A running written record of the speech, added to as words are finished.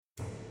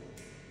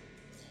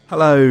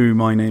Hello,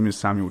 my name is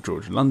Samuel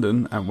George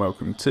London, and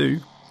welcome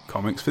to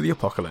Comics for the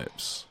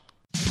Apocalypse.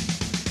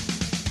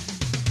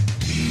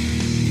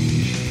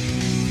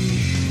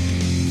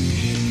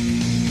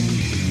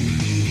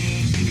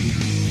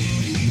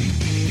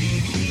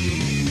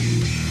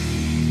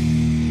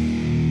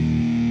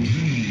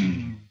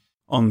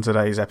 On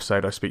today's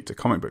episode, I speak to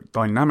comic book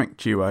dynamic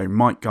duo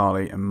Mike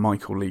Garley and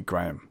Michael Lee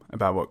Graham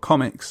about what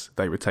comics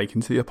they would take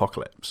into the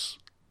apocalypse.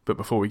 But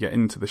before we get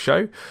into the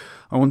show,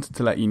 I wanted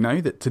to let you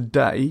know that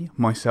today,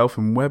 myself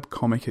and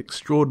webcomic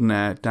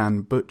extraordinaire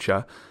Dan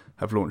Butcher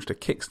have launched a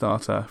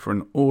Kickstarter for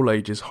an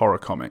all-ages horror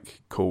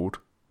comic called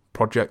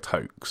Project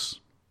Hoax.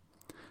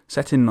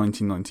 Set in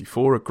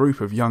 1994, a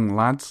group of young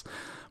lads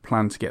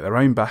plan to get their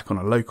own back on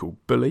a local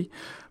bully,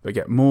 but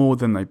get more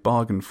than they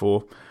bargained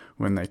for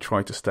when they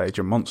try to stage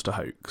a monster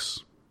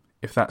hoax.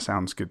 If that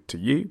sounds good to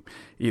you,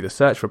 either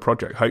search for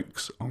Project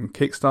Hoax on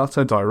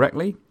Kickstarter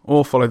directly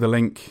or follow the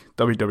link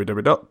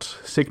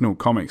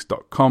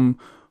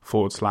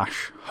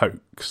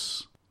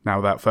www.signalcomics.com/hoax. Now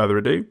without further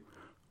ado,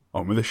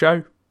 on with the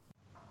show.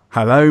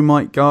 Hello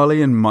Mike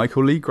Garley and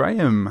Michael Lee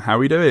Graham, how are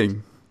we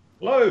doing?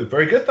 Hello,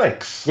 very good,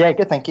 thanks. Yeah,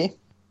 good, thank you.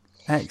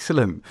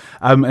 Excellent.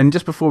 And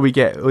just before we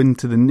get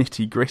into the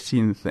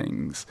nitty-gritty and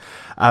things,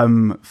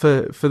 for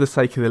the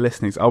sake of the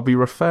listeners, I'll be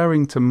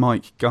referring to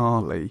Mike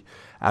Garley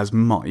as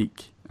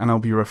Mike, and I'll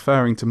be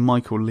referring to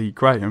Michael Lee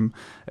Graham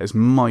as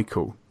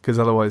Michael, because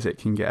otherwise it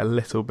can get a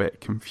little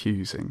bit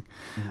confusing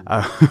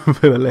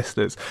for the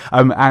listeners.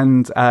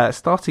 And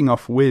starting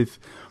off with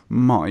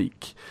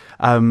Mike,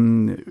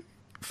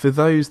 for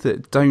those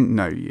that don't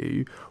know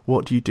you,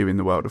 what do you do in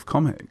the world of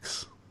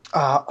comics?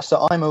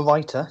 So I'm a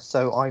writer,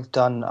 so I've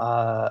done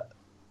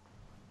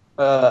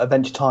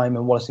Adventure Time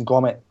and Wallace and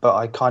Gromit, but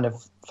I kind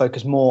of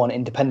focus more on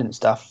independent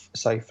stuff.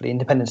 So for the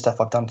independent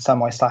stuff, I've done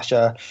Samurai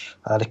Slasher,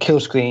 The Kill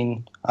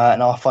Screen,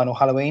 and Our Final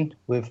Halloween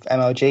with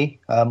MLG,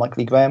 Mike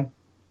Lee Graham.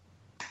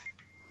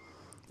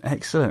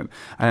 Excellent.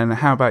 And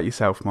how about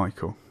yourself,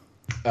 Michael?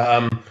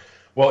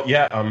 Well,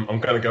 yeah, I'm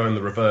going to go in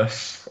the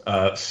reverse.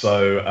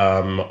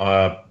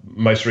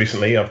 Most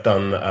recently, I've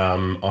done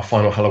Our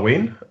Final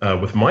Halloween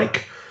with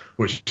Mike,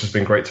 which has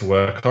been great to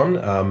work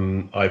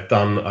on. I've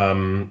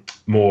done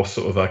more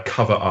sort of a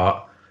cover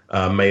art,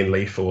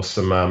 mainly for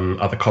some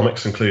other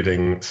comics,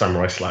 including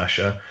Samurai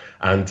Slasher,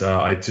 and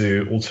I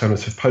do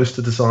alternative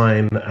poster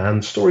design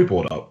and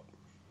storyboard art.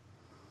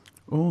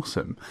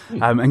 Awesome.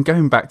 And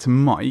going back to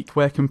Mike,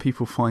 where can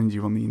people find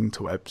you on the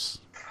interwebs?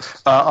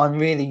 I'm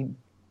really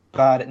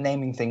bad at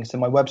naming things, so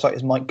my website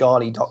is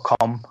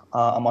mikegarley.com.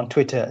 I'm on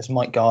Twitter as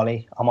Mike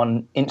Garley. I'm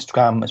on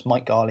Instagram as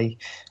Mike Garley,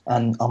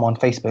 and I'm on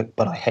Facebook,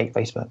 but I hate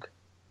Facebook.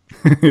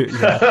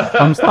 Yeah,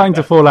 I'm starting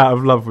to fall out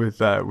of love with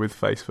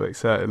Facebook,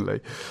 certainly.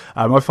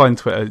 I find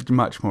Twitter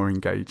much more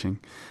engaging.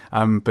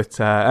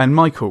 And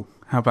Michael,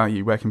 how about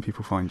you? Where can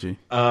people find you?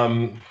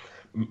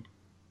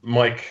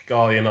 Mike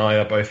Garley and I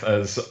are both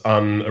as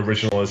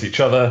unoriginal as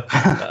each other.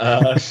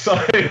 So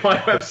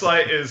my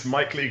website is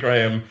Mike Lee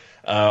Graham.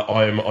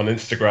 I'm on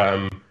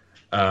Instagram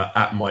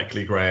at Mike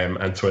Lee Graham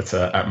and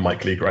Twitter at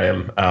Mike Lee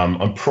Graham.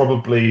 I'm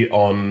probably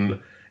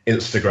on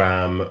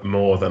Instagram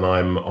more than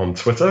I'm on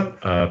Twitter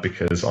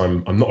because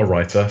I'm not a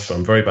writer, so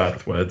I'm very bad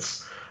with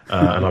words,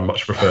 and I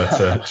much prefer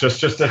to just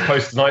to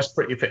post nice,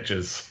 pretty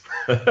pictures.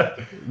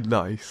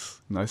 Nice.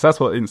 That's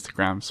what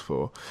Instagram's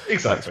for.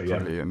 Exactly.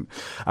 That's brilliant.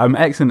 Yeah.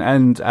 Excellent.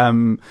 And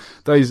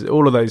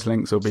all of those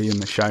links will be in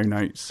the show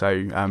notes.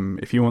 So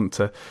if you want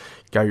to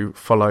go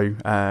follow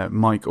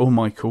Mike or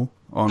Michael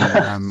on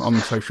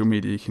social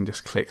media, you can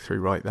just click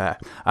through right there.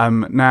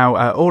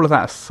 Now, all of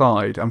that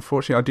aside,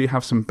 unfortunately, I do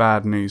have some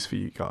bad news for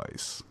you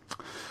guys.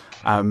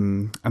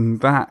 And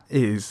that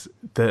is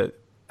that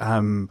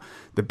the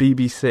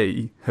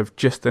BBC have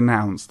just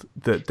announced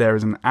that there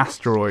is an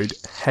asteroid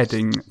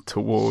heading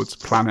towards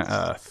planet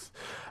Earth.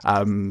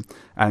 And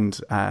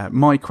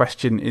my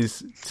question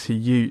is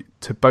to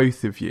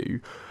both of you.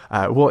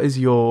 What is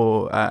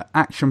your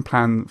action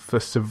plan for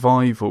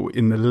survival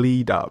in the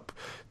lead up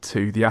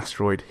to the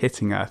asteroid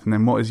hitting Earth? And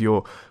then what is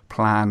your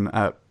plan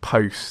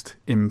post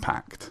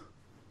impact?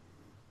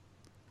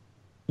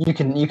 You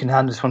can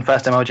handle this one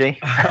first, MLG.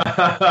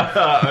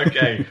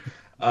 Okay.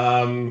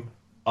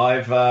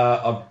 I've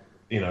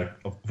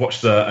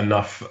watched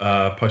enough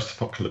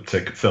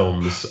post-apocalyptic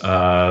films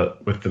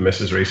with the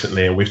missus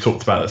recently, and we've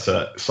talked about this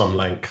at some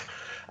length.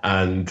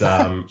 And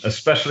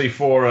especially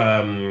for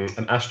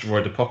an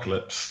asteroid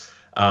apocalypse,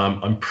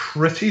 I'm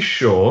pretty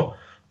sure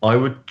I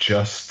would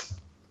just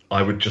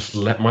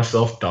let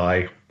myself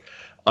die.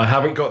 I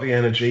haven't got the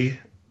energy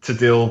to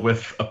deal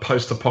with a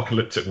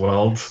post-apocalyptic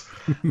world.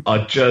 I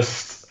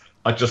just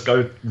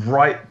go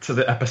right to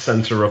the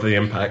epicenter of the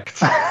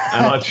impact,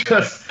 and I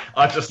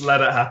just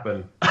let it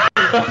happen.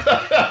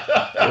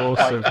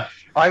 Awesome.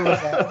 I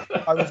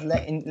was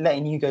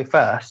letting you go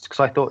first because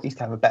I thought he's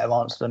kind of a better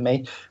answer than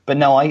me. But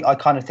no, I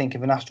kind of think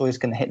if an asteroid is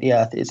going to hit the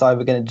Earth, it's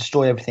either going to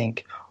destroy everything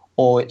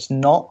or it's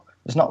not.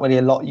 There's not really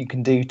a lot you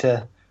can do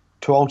to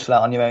alter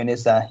that on your own,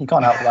 is there? You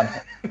can't outrun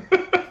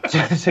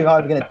it. So you're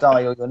either going to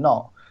die or you're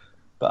not.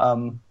 But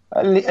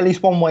At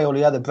least one way or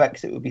the other,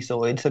 Brexit would be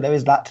sorted. So there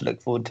is that to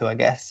look forward to, I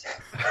guess.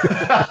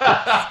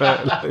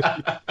 Certainly.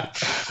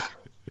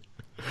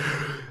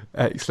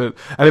 Excellent.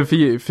 And for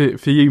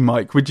you,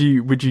 Mike, would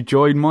you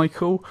join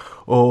Michael,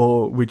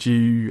 or would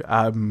you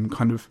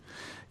kind of,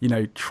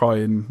 try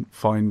and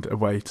find a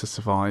way to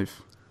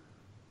survive?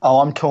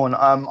 Oh, I'm torn.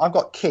 I've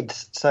got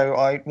kids, so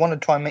I want to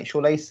try and make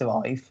sure they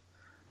survive.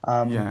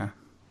 Yeah.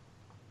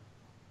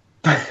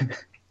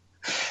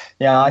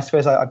 Yeah, I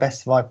suppose I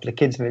best survive for the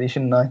kids, really,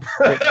 shouldn't I?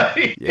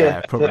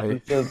 Yeah, probably.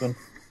 Children.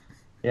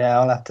 Yeah,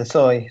 I'll have to.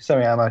 Sorry,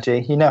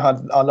 MRG. You know how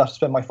I'd love to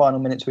spend my final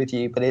minutes with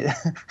you, but it.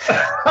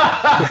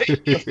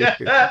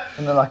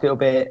 And then, it'll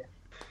be it.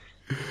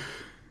 I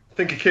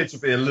think your kids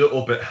would be a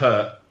little bit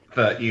hurt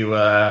that you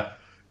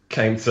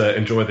came to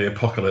enjoy the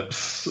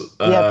apocalypse.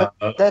 Yeah,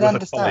 but they'd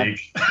understand.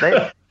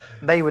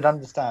 They would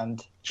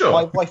understand. Sure.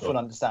 My wife would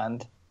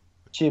understand.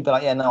 She'd be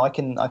like, "Yeah, no, I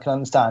can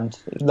understand.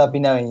 It's lovely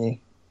knowing you."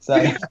 So.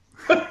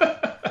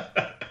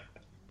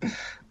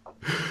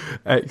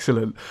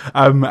 Excellent.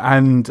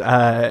 And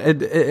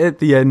at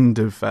the end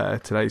of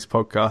today's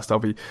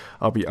podcast,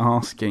 I'll be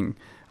asking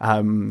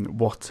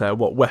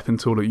what weapon,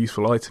 tool, or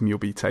useful item you'll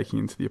be taking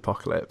into the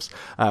apocalypse.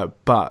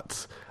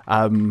 But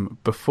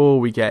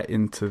before we get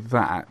into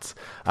that,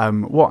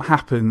 what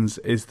happens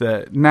is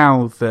that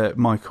now that,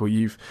 Michael,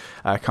 you've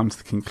come to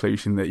the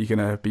conclusion that you're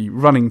going to be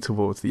running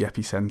towards the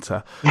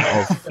epicenter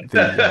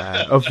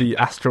of the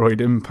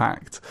asteroid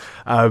impact,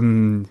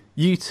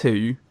 you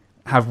two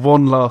have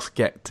one last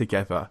get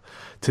together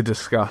to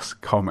discuss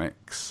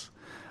comics.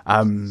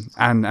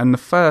 And the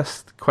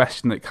first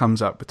question that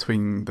comes up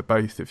between the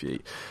both of you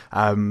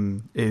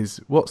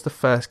is, what's the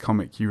first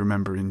comic you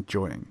remember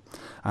enjoying?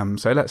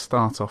 So let's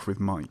start off with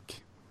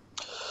Mike.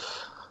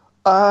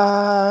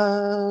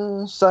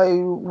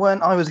 So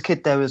when I was a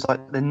kid, there was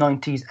the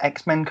 90s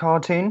X-Men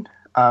cartoon.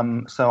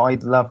 So I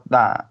loved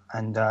that,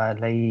 and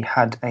they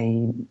had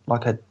a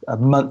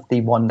monthly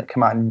one that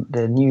came out in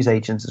the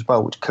newsagents as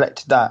well, which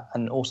collected that,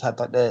 and also had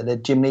the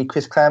Jim Lee,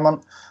 Chris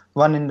Claremont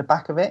run in the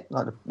back of it,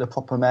 the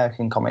proper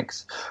American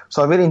comics.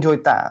 So I really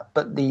enjoyed that.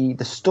 But the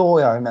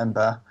story I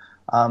remember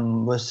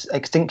was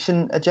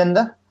Extinction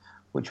Agenda,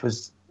 which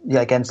was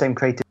again same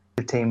creative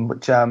team,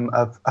 which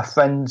a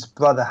friend's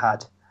brother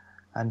had,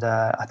 and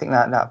I think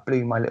that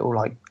blew my little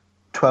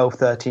 12,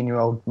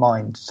 13-year-old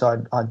mind.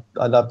 So I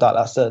love that.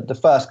 That's the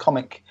first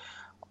comic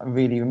I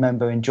really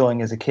remember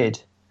enjoying as a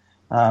kid.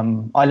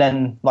 I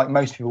then, like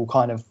most people,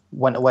 kind of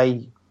went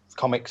away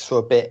comics for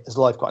a bit as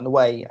life got in the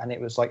way, and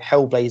it was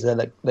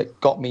Hellblazer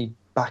that got me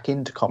back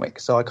into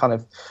comics. So I kind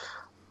of,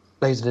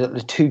 those are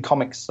the two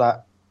comics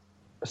that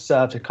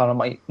served as kind of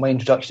my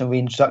introduction and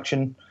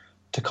reintroduction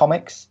to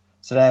comics.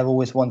 So they're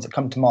always ones that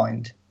come to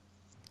mind.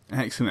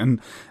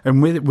 Excellent.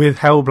 And with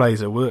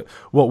Hellblazer,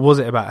 what was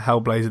it about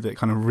Hellblazer that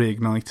kind of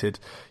reignited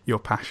your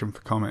passion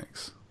for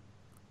comics?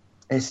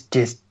 It's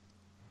just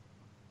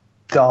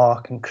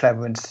dark and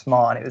clever and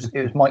smart. And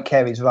it was Mike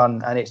Carey's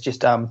run, and it's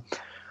just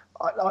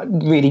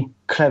really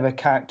clever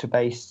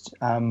character-based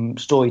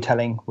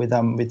storytelling. With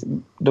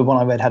the one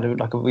I read had a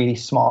really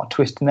smart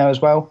twist in there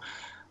as well.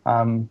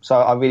 So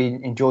I really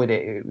enjoyed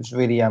it. It was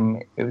really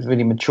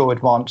mature,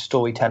 advanced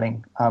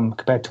storytelling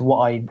compared to what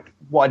I'd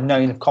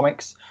known of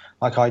comics.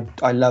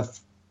 I love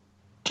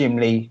Jim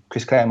Lee,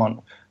 Chris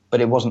Claremont,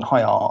 but it wasn't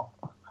high art.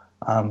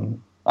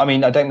 I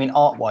mean, I don't mean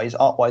art-wise.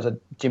 Art-wise,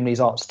 Jim Lee's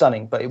art's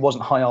stunning, but it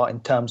wasn't high art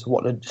in terms of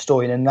what the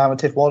story and the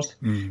narrative was.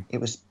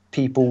 It was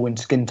people in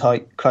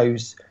skin-tight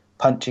clothes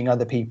punching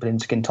other people in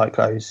skin-tight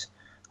clothes.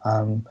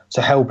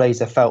 So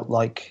Hellblazer felt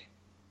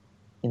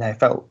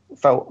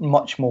felt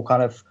much more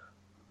kind of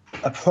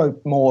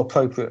more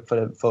appropriate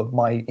for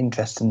my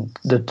interest and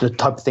the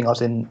type of thing I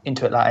was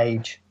into at that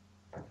age.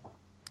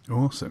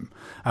 Awesome.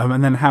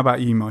 And then how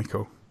about you,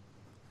 Michael?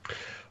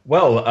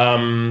 Well,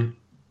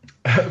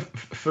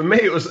 for me,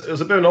 it was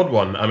a bit of an odd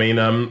one. I mean,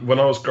 when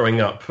I was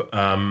growing up,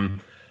 I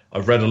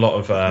read a lot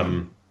of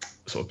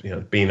sort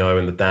of Beano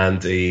and the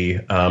Dandy.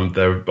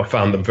 I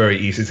found them very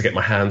easy to get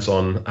my hands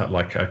on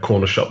at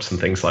corner shops and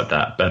things like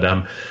that. But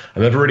I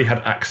never really had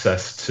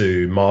access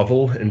to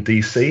Marvel and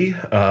DC.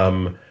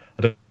 I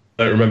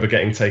don't remember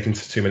getting taken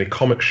to too many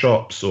comic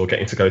shops or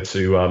getting to go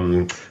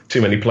to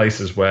too many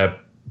places where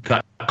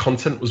that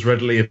content was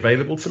readily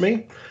available to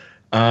me.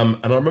 And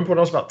I remember when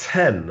I was about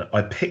 10,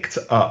 I picked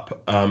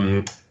up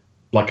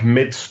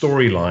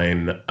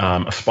mid-storyline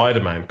a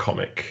Spider-Man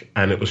comic,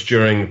 and it was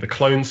during the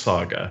Clone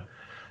Saga.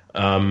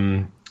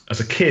 As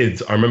a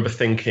kid, I remember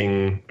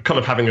thinking, kind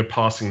of having a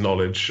passing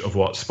knowledge of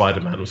what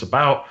Spider-Man was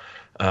about.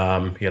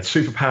 He had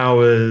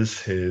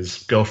superpowers,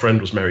 his girlfriend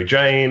was Mary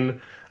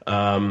Jane,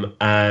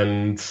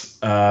 and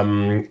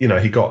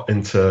he got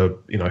into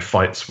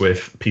fights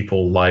with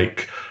people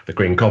like the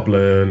Green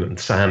Goblin and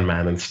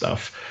Sandman and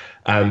stuff.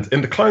 And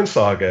in the Clone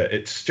Saga,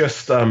 it's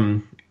just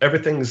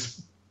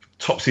everything's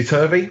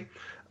topsy-turvy.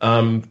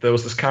 There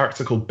was this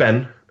character called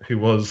Ben, who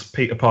was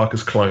Peter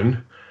Parker's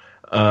clone.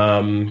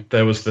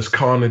 There was this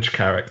Carnage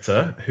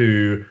character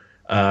who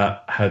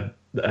had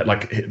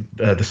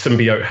the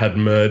symbiote had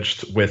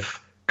merged with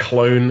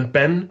clone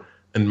Ben,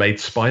 and made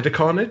Spider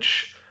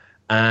Carnage.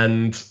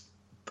 And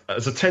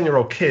as a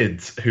 10-year-old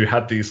kid who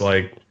had these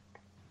like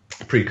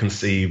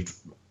preconceived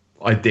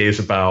ideas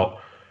about,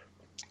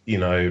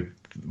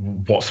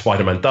 what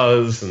Spider-Man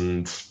does,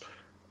 and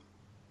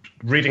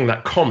reading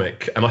that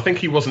comic, and I think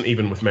he wasn't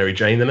even with Mary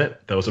Jane in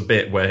it. There was a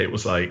bit where it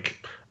was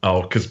like,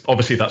 because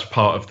obviously that's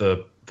part of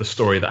the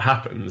story that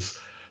happens.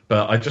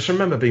 But I just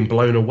remember being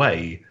blown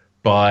away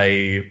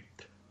by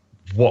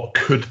what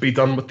could be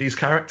done with these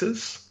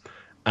characters.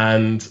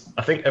 And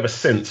I think ever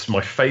since, my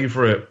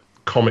favorite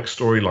comic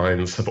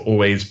storylines have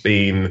always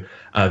been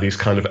these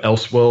kind of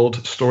Elseworld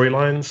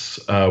storylines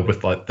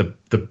with like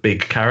the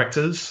big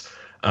characters.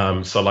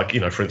 So like,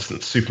 for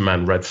instance,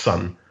 Superman Red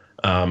Sun.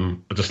 I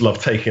just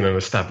love taking an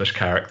established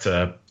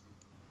character,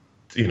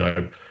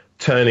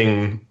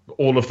 turning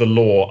all of the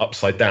lore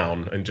upside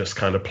down and just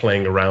kind of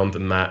playing around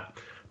in that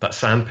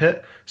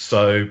sandpit.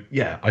 So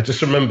yeah, I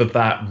just remember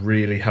that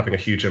really having a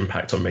huge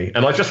impact on me.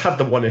 And I just had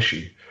the one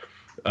issue,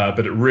 but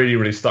it really,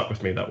 really stuck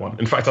with me, that one.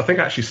 In fact, I think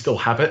I actually still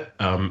have it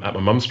at my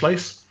mum's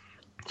place.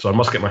 So I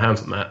must get my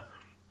hands on that.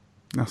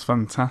 That's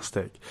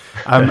fantastic.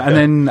 And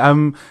then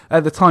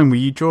at the time, were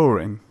you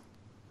drawing?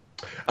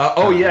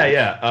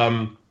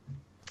 Yeah.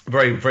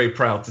 Very, very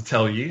proud to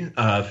tell you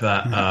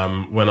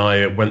that when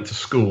I went to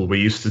school, we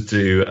used to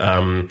do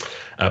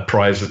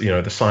prizes,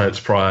 the science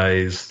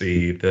prize,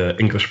 the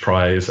English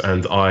prize,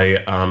 and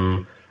I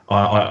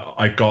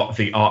got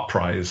the art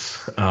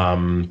prize.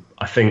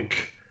 I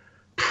think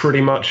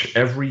pretty much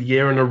every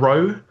year in a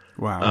row.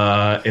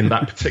 Wow. In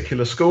that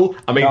particular school.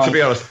 I mean, to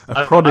be honest,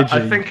 a prodigy.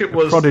 I think it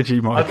was prodigy,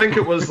 Mike. I think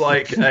it was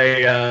like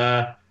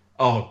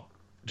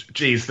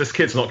geez, this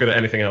kid's not good at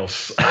anything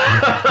else.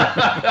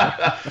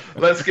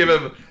 Let's give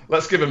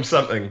him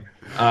something.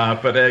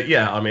 But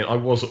yeah, I mean, I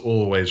was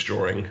always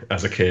drawing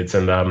as a kid,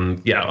 and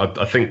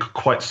I think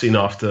quite soon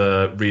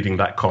after reading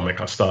that comic,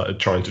 I started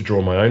trying to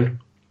draw my own.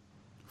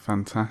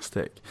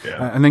 Fantastic.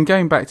 Yeah. And then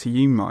going back to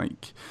you,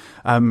 Mike,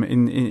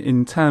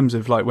 in terms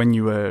of like when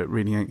you were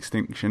reading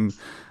Extinction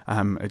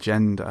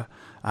Agenda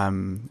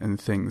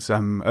and things,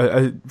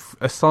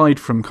 aside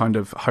from kind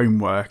of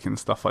homework and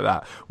stuff like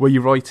that, were you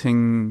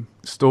writing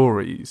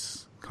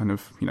stories kind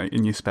of,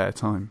 in your spare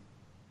time?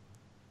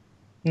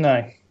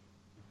 No.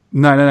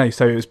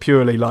 So it was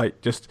purely like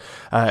just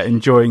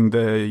enjoying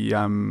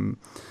the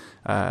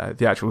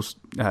actual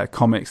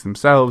comics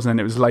themselves, and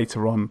it was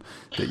later on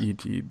that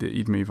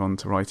you'd move on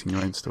to writing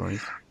your own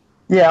stories.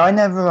 Yeah, I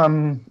never.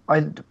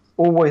 I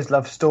always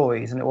loved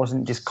stories, and it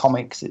wasn't just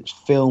comics; it's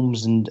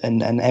films and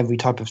every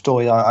type of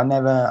story. I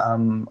never.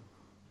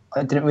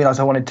 I didn't realize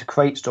I wanted to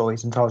create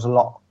stories until I was a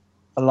lot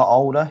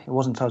older. It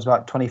wasn't until I was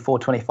about 24,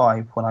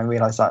 25 when I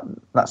realized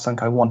that's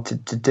something I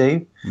wanted to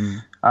do.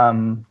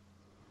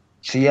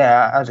 So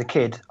yeah, as a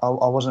kid, I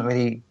wasn't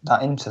really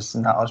that interested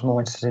in that. I was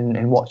more interested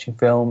in watching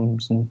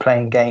films and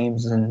playing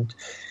games and,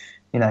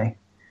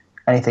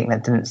 anything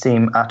that didn't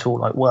seem at all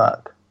like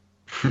work.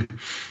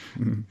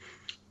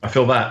 I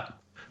feel that.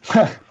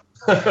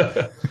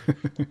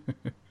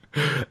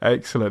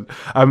 Excellent.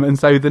 And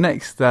so the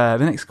next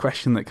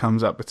question that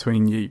comes up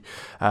between you,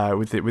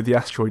 with the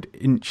asteroid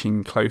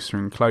inching closer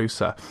and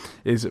closer,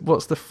 is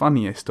what's the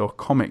funniest or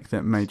comic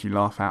that made you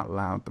laugh out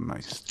loud the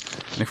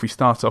most? And if we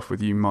start off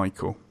with you,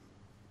 Michael.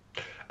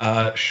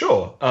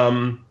 Sure.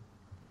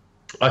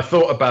 I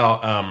thought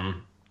about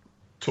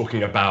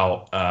talking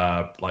about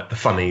like the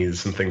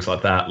funnies and things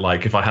like that.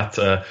 Like if I had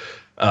to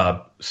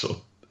sort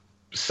of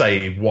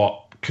say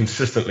what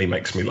consistently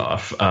makes me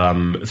laugh,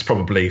 it's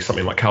probably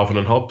something like Calvin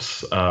and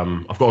Hobbes.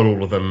 I've got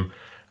all of them.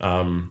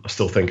 I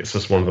still think it's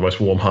just one of the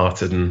most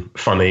warm-hearted and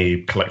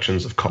funny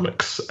collections of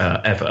comics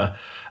ever.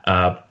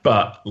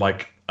 But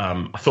like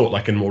I thought,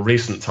 like in more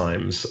recent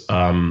times,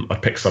 I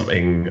picked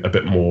something a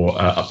bit more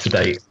up to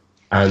date.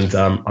 And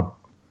I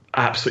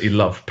absolutely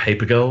love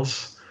Paper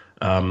Girls.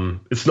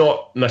 It's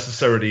not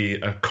necessarily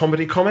a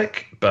comedy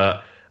comic,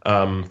 but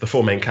the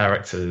four main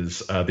characters,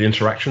 the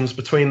interactions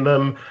between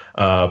them,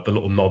 the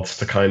little nods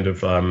to kind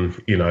of,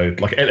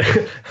 like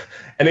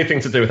anything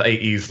to do with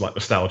 80s, like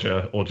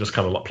nostalgia, or just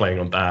kind of like playing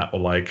on that,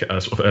 or like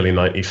sort of early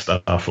 90s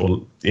stuff,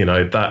 or,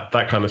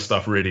 that kind of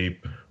stuff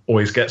really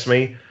always gets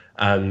me.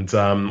 And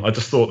I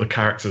just thought the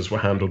characters were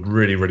handled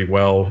really, really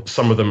well.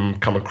 Some of them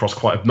come across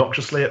quite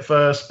obnoxiously at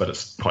first, but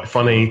it's quite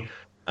funny.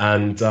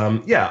 And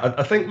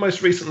I think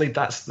most recently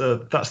that's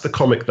the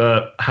comic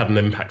that had an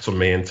impact on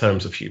me in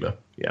terms of humour.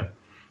 Yeah.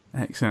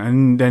 Excellent.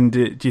 And then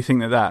do you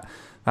think that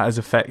has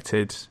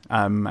affected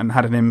and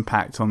had an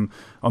impact on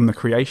the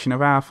creation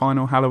of our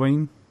final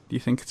Halloween? Do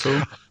you think at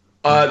all?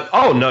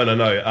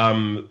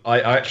 No. I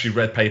actually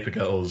read Paper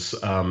Girls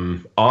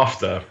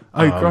after.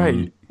 Oh,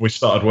 great. We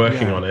started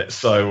working on it.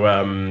 So,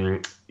 I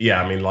mean,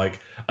 like,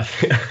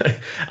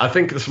 I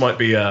think this might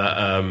be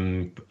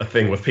a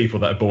thing with people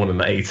that are born in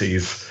the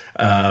 80s,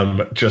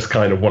 just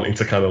kind of wanting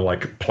to kind of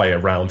like play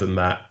around in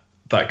that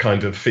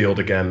kind of field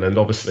again. And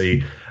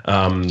obviously,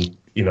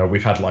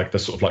 we've had like the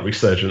sort of like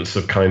resurgence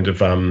of kind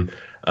of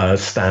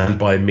stand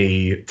by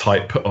me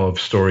type of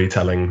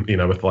storytelling,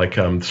 with like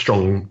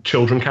strong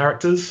children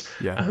characters.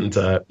 Yeah. And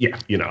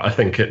I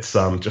think it's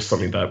just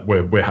something that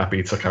we're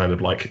happy to kind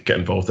of like get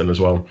involved in as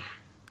well.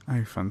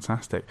 Oh,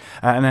 fantastic.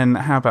 And then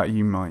how about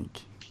you,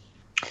 Mike?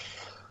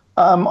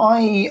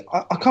 I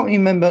can't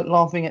remember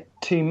laughing at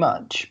too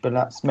much, but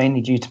that's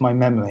mainly due to my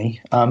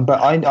memory.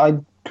 But I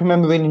can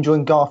remember really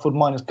enjoying Garfield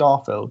minus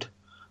Garfield.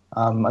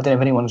 I don't know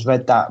if anyone's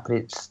read that, but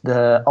it's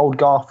the old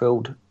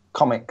Garfield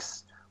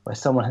comics where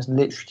someone has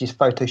literally just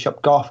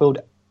photoshopped Garfield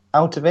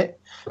out of it.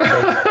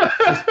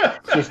 So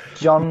just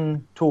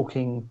John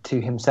talking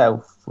to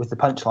himself with the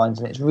punchlines,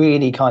 and it's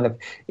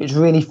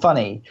really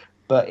funny,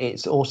 but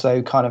it's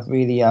also kind of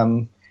really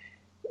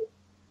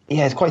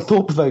it's quite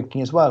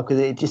thought-provoking as well, because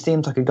it just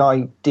seems like a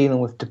guy dealing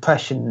with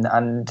depression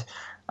and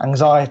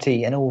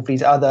anxiety and all of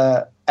these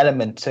other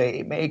elements. So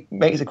it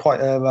makes it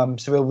quite a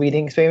surreal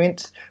reading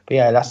experience. But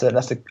yeah, that's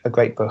a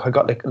great book. I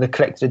got the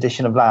collected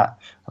edition of that.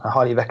 I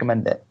highly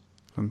recommend it.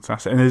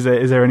 Fantastic. And is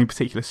there any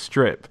particular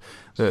strip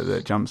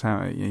that jumps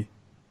out at you?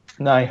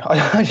 No,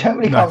 I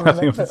generally can't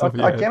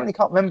remember. I generally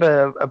can't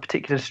remember a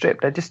particular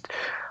strip. They're just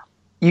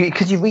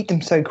because you read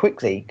them so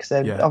quickly, because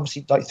they're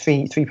obviously like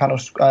three panel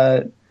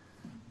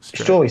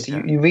stories. So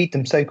you read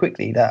them so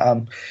quickly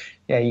that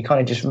you kind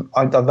of just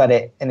I read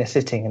it in a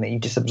sitting, and that you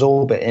just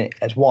absorb it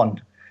as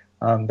one.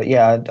 But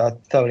yeah, I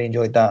thoroughly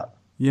enjoyed that.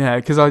 Yeah,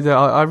 because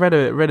I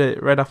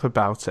read up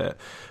about it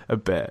a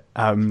bit,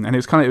 and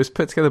it was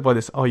put together by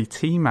this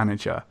IT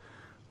manager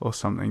or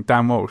something.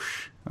 Dan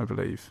Walsh, I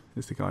believe,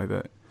 is the guy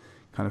that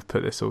kind of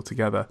put this all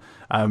together.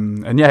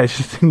 And yeah, it's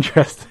just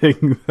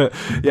interesting that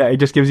it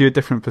just gives you a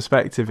different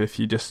perspective if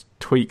you just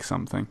tweak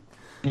something.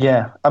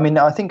 Yeah, I mean,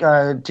 I think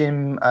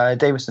Jim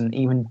Davison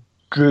even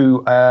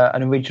drew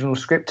an original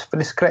script for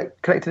this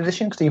collected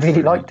edition because he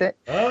really liked it.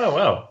 Oh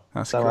wow,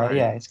 that's great.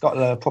 It's got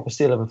the proper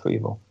seal of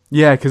approval.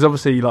 Yeah, because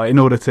obviously, like, in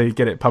order to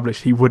get it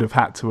published, he would have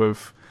had to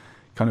have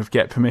kind of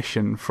get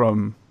permission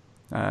from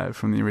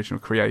the original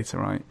creator,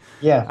 right?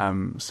 Yeah.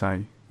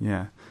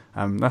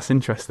 That's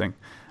interesting.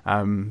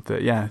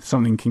 That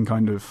something can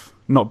kind of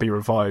not be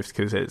revived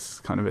because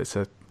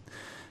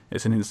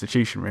it's an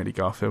institution, really,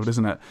 Garfield,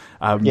 isn't it?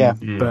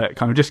 But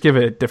kind of just give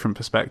it a different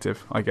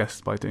perspective, I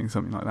guess, by doing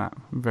something like that.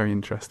 Very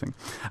interesting.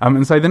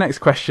 And so the next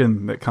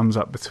question that comes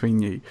up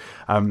between you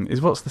is,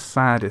 what's the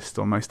saddest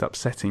or most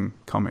upsetting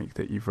comic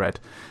that you've read?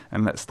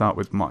 And let's start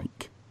with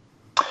Mike.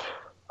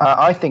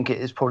 I think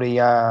it is probably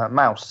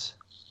Mouse.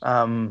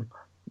 The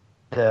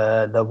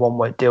one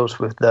where it deals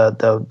with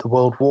the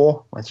World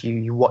War, as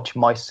you watch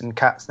mice and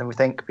cats and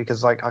everything.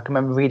 Because like I can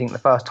remember reading it the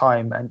first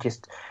time and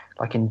just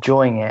like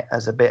enjoying it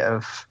as a bit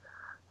of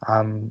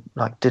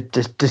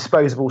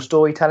disposable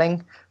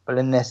storytelling, but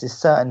then there's this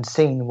certain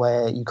scene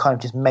where you kind of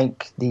just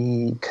make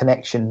the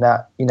connection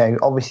that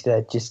obviously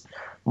they're just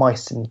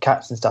mice and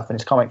cats and stuff in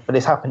this comic, but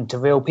it's happened to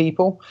real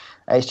people.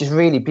 It's just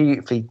really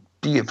beautifully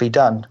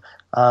done.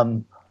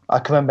 I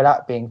can remember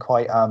that being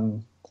quite I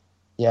can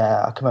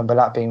remember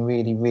that being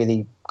really,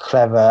 really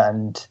clever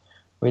and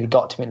really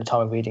got to me at the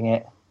time of reading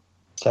it.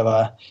 So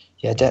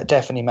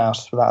definitely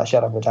Mouse, without a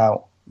shadow of a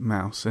doubt.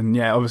 Mouse. And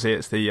obviously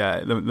it's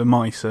the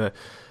mice are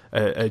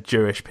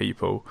Jewish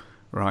people,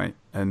 right?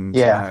 And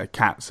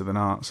cats are the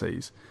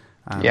Nazis.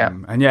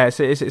 And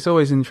it's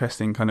always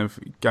interesting kind of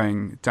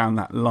going down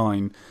that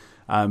line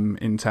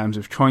in terms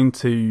of trying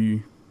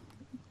to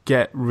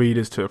get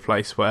readers to a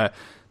place where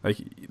like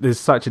there's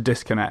such a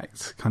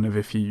disconnect kind of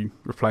if you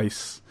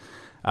replace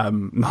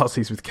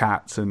Nazis with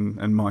cats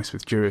and mice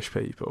with Jewish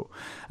people.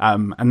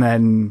 And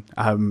then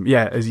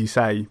as you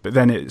say, but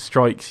then it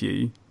strikes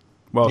you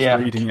whilst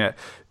reading it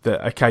that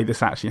okay,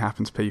 this actually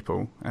happens to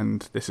people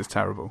and this is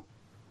terrible.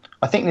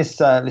 I think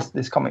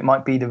this comic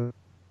might be the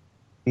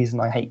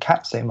reason I hate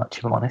cats so much,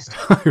 if I'm honest.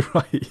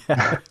 Right,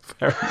 yeah,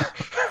 fair enough.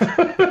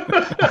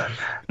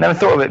 Never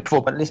thought of it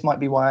before, but this might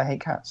be why I hate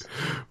cats.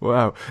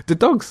 Wow. Do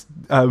dogs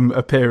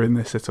appear in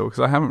this at all? Because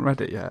I haven't read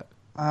it yet.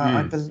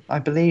 I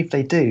believe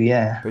they do,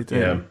 yeah. They do?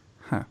 Yeah.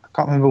 Huh. I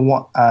can't remember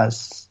what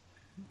as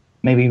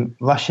maybe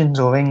Russians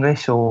or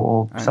English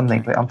or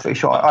something, but I'm pretty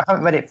sure. I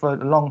haven't read it for a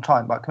long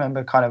time, but I can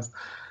remember kind of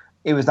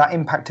it was that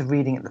impact of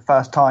reading it the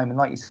first time, and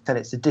like you said,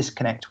 it's a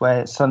disconnect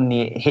where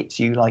suddenly it hits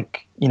you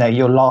like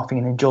you're laughing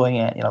and enjoying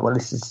it. You're like, well,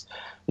 this is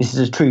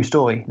a true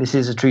story. This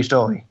is a true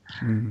story.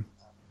 Mm.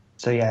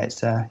 So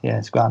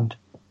it's grand.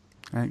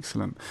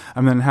 Excellent.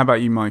 And then how about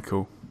you,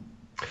 Michael?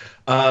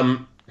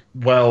 Again,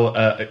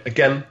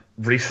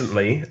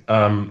 recently,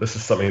 this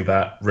is something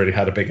that really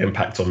had a big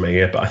impact on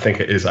me, but I think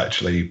it is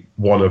actually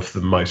one of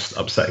the most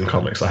upsetting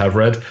comics I have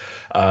read.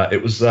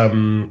 It was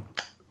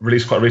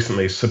released quite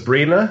recently,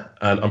 Sabrina,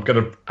 and I'm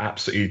going to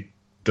absolutely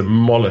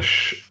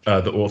demolish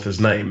the author's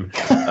name,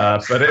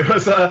 but it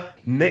was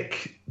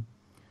Nick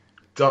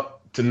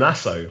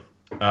Donasso.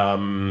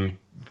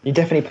 You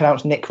definitely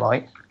pronounced Nick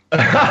right.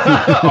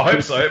 I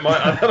hope so. It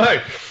might. I don't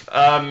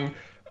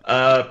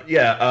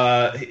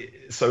know.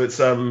 So it's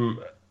I mean,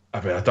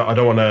 I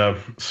don't want to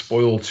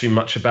spoil too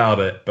much about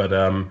it, but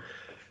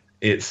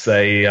it's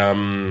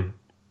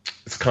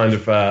it's kind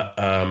of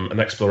an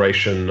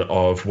exploration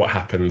of what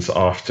happens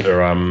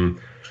after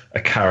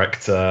a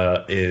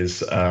character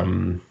is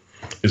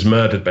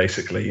murdered,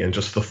 basically, and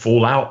just the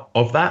fallout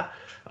of that.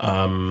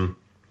 The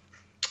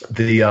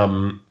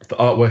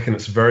artwork, and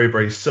it's very,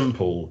 very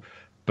simple,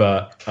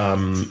 but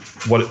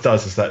what it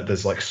does is that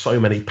there's like so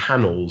many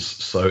panels,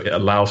 so it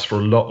allows for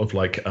a lot of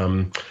like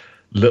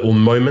little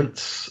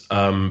moments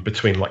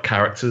between like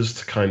characters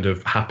to kind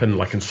of happen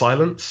like in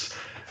silence.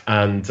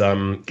 And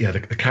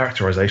the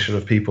characterization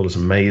of people is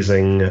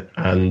amazing,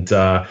 and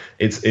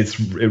it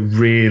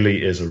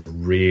really is a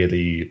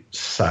really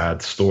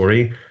sad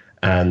story,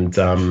 and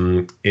I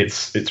mean,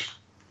 it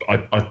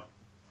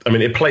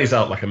plays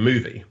out like a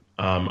movie.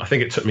 I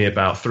think it took me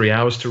about 3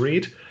 hours to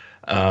read,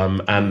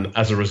 and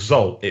as a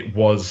result, it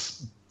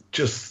was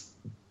just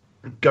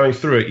going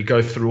through it. You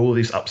go through all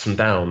these ups and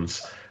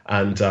downs.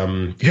 And I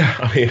mean,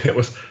 it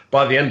was,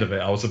 by the end of it,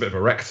 I was a bit of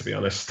a wreck, to be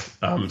honest.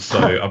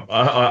 So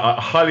I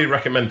highly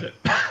recommend it.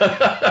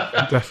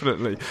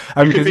 Definitely.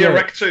 You could be a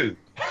wreck too.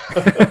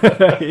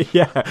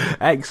 Yeah,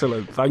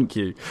 excellent. Thank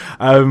you.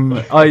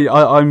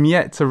 I'm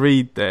yet to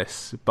read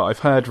this, but I've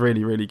heard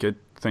really, really good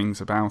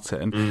things about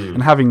it,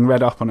 and having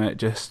read up on it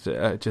just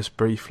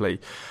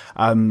briefly,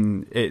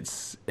 it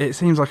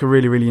seems like a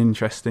really, really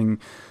interesting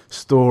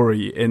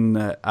story in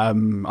that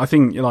I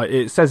think, like,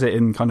 it says it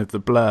in kind of the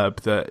blurb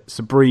that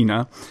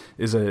Sabrina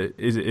is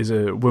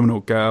a woman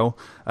or girl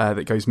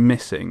that goes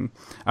missing,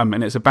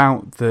 and it's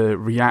about the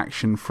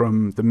reaction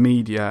from the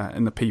media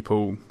and the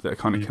people that are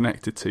kind of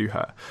connected to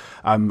her,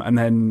 and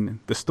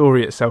then the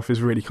story itself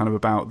is really kind of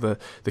about the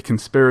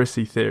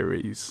conspiracy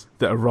theories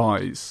that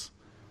arise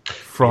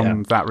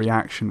from that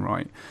reaction,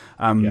 right?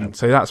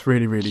 So that's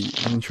really, really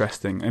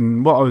interesting.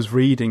 And what I was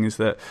reading is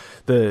that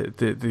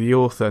the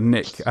author,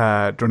 Nick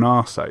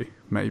Dranaso,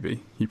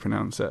 maybe you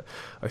pronounce it,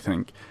 I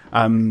think,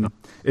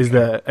 is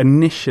that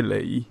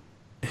initially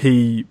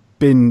he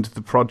binned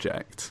the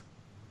project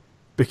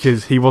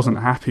because he wasn't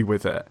happy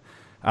with it.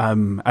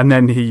 And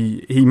then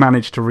he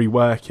managed to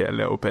rework it a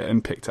little bit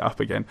and picked it up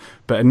again.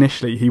 But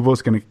initially, he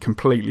was going to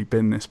completely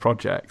bin this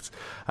project.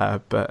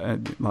 But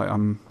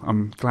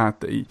I'm glad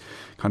that he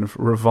kind of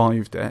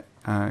revived it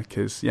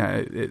because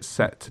it's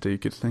set to do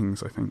good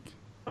things, I think.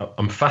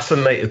 I'm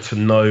fascinated to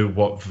know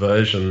what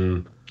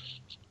version,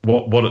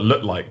 what it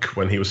looked like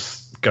when he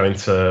was going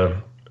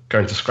to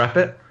scrap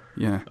it.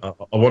 Yeah,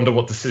 I wonder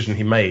what decision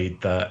he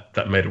made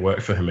that made it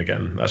work for him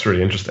again. That's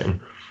really interesting.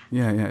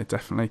 Yeah,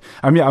 definitely.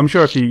 I'm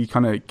sure if you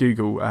kind of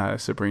Google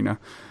Sabrina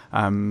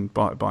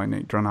by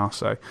Nick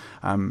Dranaso,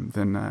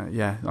 then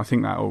I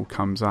think that all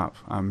comes up.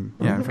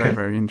 Very,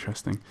 very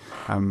interesting.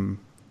 And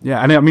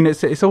I mean,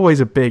 it's always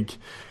a big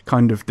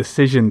kind of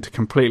decision to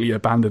completely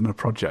abandon a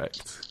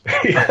project.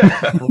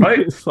 Yeah, right?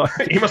 It's like,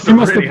 he must have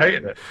really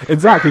hated it.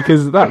 Exactly,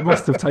 because that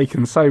must have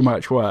taken so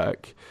much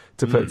work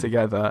to put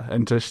together,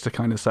 and just to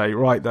kind of say,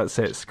 right, that's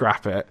it,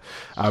 scrap it.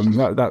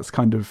 That's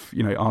kind of,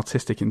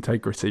 artistic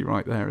integrity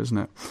right there, isn't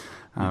it?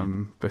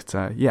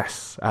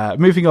 Yes,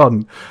 moving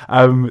on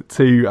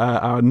to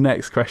our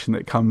next question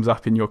that comes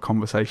up in your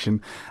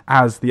conversation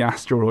as the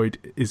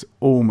asteroid is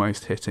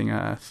almost hitting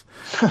Earth,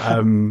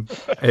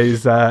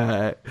 is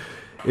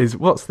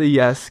what's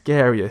the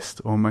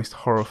scariest or most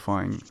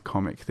horrifying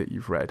comic that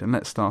you've read? And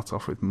let's start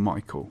off with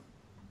Michael.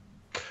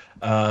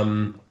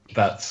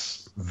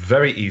 That's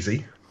very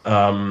easy.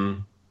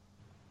 It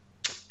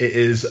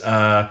is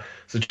a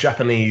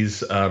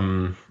Japanese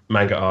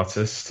manga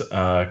artist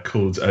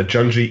called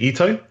Junji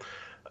Ito,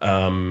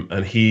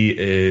 and he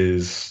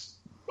is,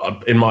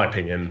 in my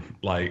opinion,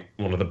 like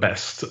one of the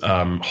best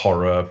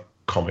horror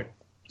comic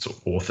sort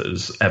of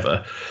authors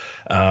ever.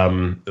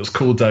 It was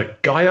called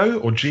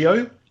Gaio or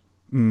Geo,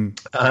 and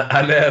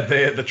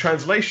the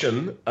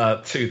translation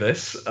to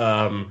this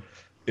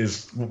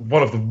is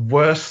one of the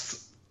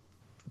worst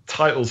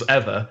titles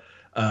ever.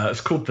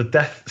 It's called The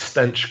Death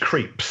Stench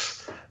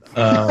Creeps,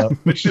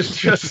 which is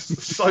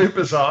just so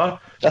bizarre.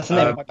 That's the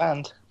name of my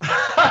band.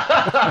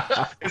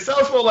 It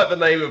sounds more like the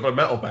name of a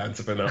metal band,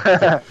 to be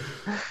honest.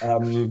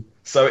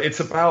 So it's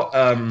about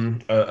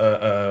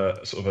a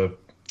sort of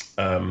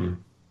a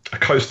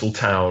coastal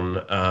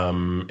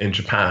town in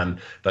Japan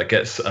that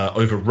gets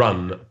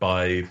overrun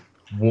by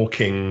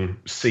walking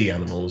sea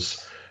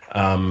animals,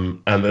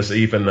 and there's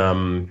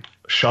even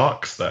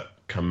sharks that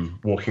come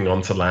walking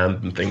onto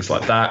land and things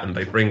like that, and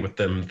they bring with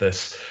them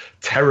this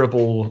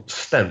terrible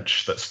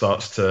stench that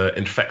starts to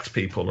infect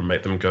people and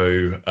make them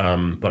go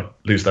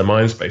lose their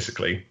minds,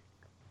 basically.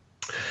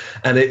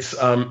 And it's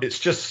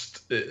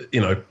just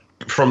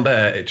from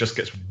there it just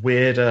gets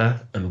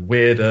weirder and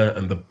weirder,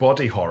 and the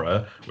body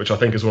horror, which I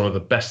think is one of the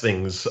best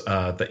things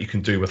that you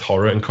can do with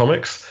horror in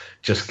comics,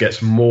 just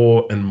gets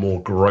more and more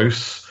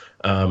gross.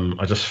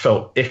 I just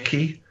felt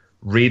icky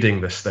reading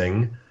this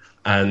thing.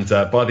 And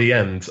by the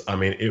end, I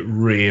mean, it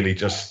really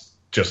just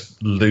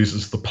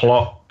loses the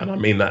plot, and I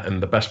mean that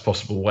in the best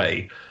possible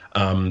way.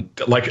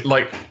 Like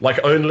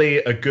only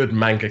a good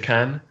manga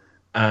can.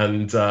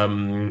 And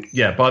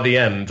by the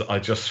end, I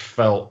just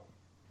felt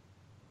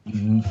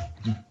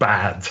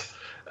bad.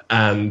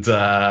 and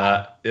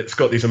it's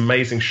got these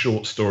amazing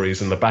short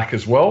stories in the back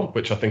as well,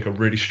 which I think are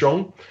really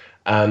strong.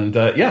 And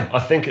I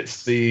think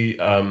it's the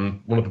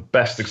one of the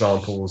best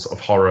examples of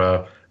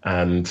horror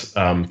and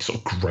sort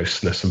of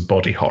grossness and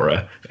body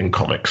horror in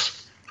comics.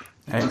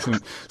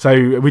 Excellent.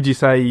 So, would you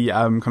say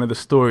kind of the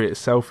story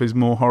itself is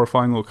more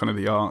horrifying, or kind of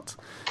the art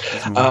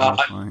is more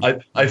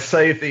horrifying? I'd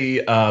say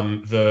the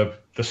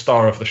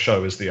star of the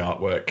show is the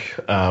artwork.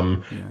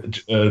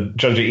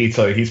 Junji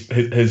Ito,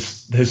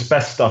 his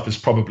best stuff is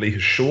probably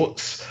his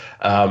shorts.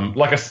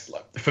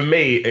 For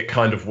me, it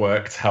kind of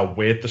worked how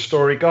weird the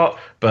story got,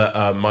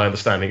 but my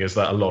understanding is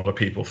that a lot of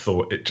people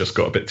thought it just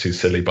got a bit too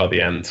silly by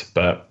the end.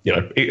 But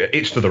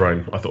each to their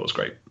own. I thought it was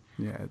great.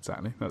 Yeah,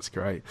 exactly. That's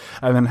great.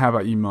 And then how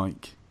about you,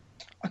 Mike?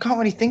 I can't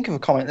really think of a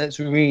comic that's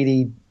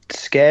really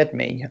scared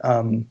me.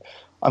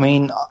 I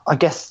mean, I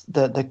guess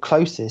the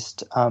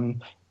closest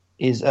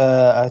is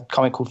a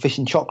comic called Fish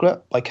and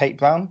Chocolate by Kate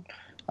Brown,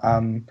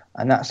 and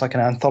that's like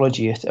an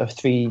anthology of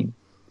three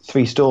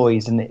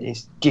stories, and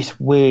it's just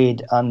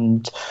weird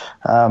and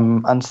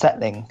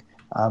unsettling,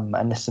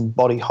 and there's some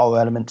body horror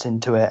elements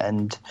into it,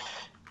 and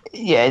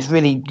yeah, it's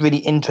really, really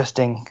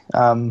interesting.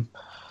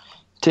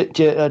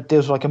 Deals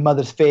with like a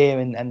mother's fear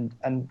and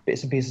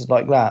bits and pieces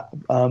like that.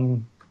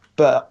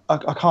 But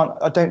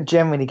I don't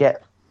generally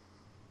get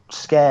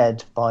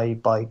scared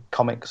by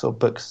comics or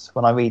books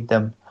when I read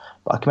them.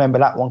 But I can remember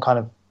that one kind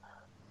of,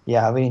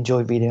 I really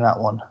enjoyed reading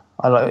that one.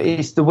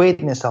 It's the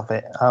weirdness of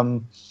it.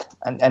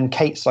 And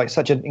Kate's like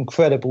such an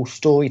incredible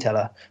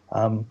storyteller.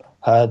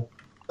 Her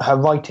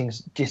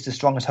writing's just as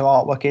strong as her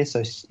artwork is,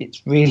 so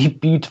it's really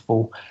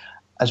beautiful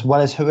as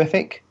well as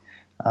horrific,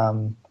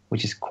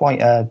 which is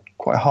quite a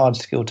hard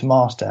skill to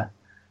master.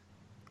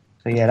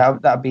 So yeah,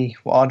 that'd be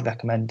what I'd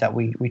recommend that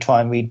we try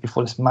and read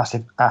before this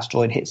massive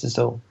asteroid hits us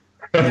all.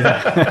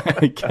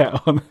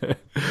 Get on it.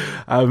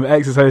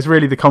 Excellent. So it's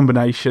really the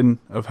combination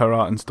of her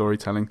art and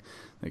storytelling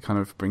that kind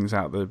of brings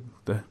out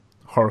the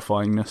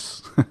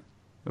horrifyingness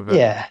of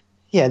it.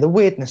 Yeah, the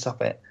weirdness of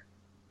it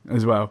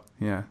as well.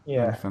 Yeah.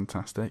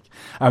 Fantastic.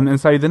 And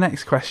so the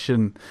next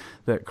question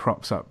that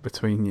crops up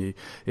between you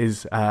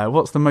is,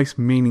 what's the most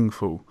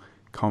meaningful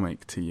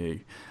comic to you?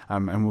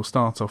 And we'll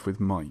start off with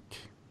Mike.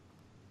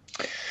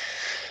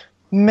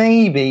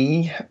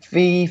 Maybe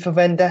V for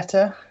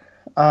Vendetta,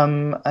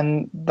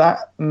 and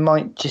that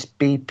might just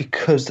be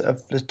because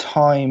of the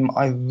time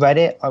I read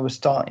it. I was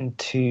starting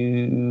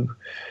to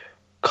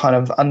kind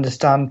of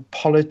understand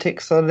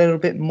politics a little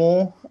bit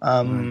more,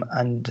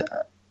 and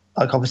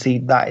like obviously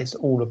that is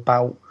all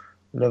about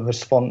the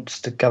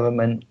response to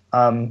government.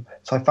 So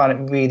I found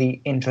it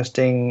really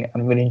interesting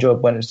and really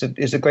enjoyable. And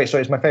it's a great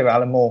story. It's my favourite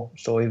Alan Moore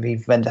story, V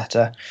for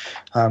Vendetta.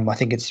 I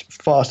think it's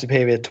far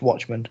superior to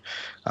Watchmen.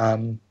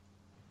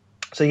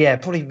 So yeah,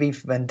 probably V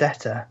for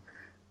Vendetta.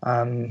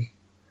 I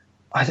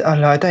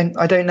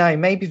don't know.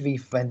 Maybe V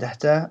for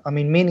Vendetta. I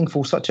mean,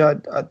 meaningful, such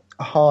a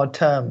hard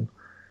term,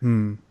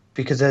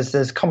 because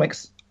there's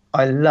comics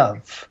I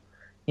love.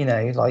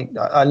 Like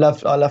I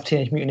love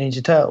Teenage Mutant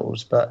Ninja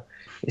Turtles, but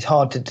it's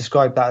hard to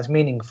describe that as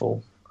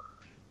meaningful.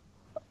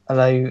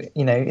 Although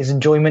is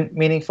enjoyment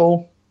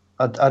meaningful?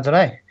 I don't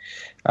know.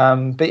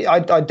 But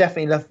I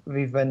definitely love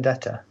V for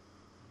Vendetta.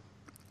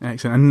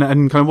 Excellent.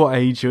 And kind of what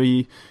age were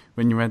you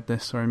when you read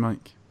this? Sorry,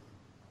 Mike.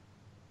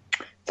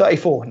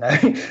 34.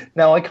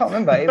 No, I can't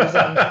remember. It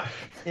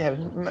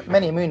was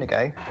many a moon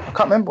ago. I can't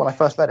remember when I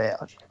first read it.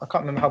 I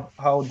can't remember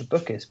how old the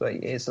book is, but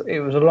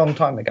it was a long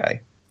time ago.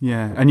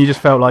 Yeah, and you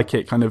just felt like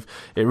it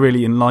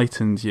really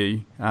enlightened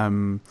you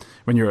when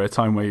you were at a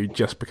time where you're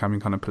just becoming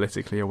kind of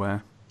politically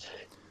aware.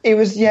 It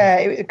was,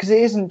 because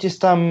it isn't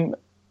just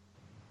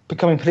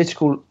becoming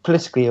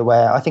politically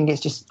aware. I think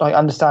it's just like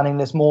understanding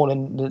there's more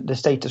than the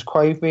status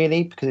quo,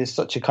 really, because it's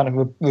such a kind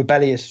of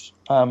rebellious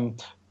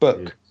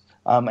book.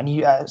 And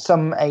you, at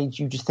some age,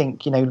 you just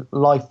think,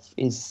 life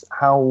is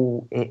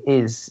how it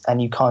is, and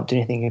you can't do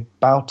anything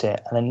about it.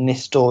 And then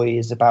this story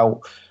is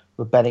about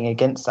rebelling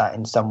against that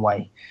in some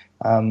way.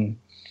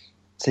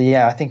 So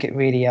yeah, I think it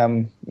really, I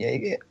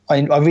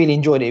really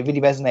enjoyed it. It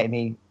really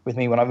resonated with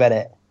me when I read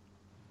it.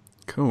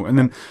 Cool. And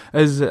then,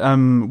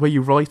 were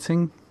you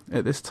writing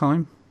at this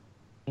time?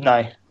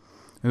 No.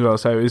 As well,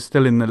 so it was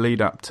still in the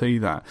lead up to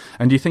that.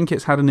 And do you think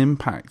it's had an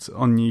impact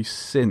on you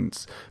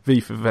since V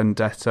for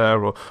Vendetta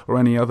or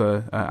any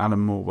other Alan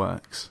Moore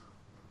works?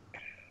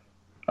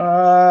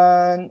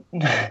 No.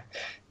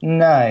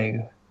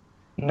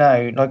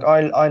 Like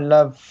I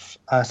love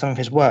some of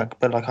his work,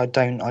 but like I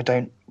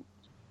don't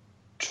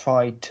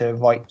try to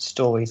write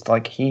stories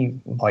like he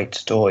writes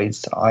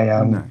stories.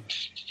 No.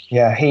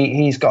 Yeah,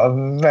 he's got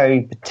a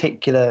very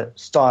particular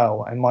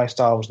style, and my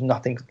style is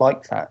nothing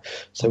like that.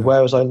 So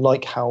whereas I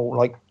like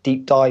how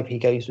deep dive he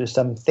goes with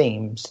some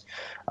themes,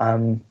 I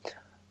mean,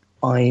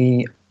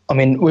 I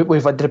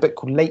did a book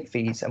called Late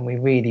Fees, and we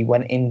really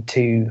went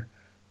into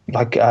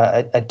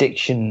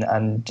addiction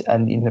and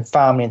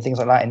family and things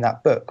like that in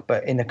that book,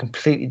 but in a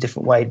completely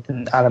different way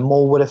than Alan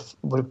Moore would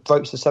have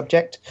broached the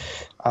subject.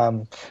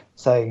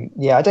 So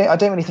yeah, I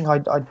don't really think I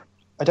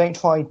don't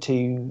try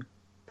to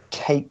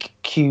take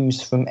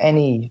cues from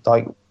any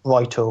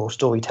writer or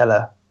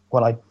storyteller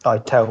when I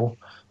tell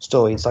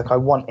stories. Like, I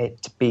want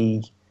it to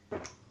be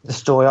the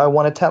story I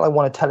want to tell. I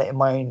want to tell it in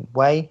my own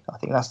way. I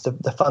think that's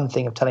the fun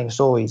thing of telling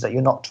stories, that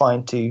you're not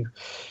trying to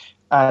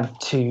add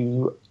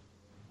to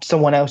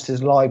someone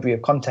else's library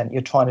of content.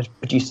 You're trying to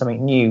produce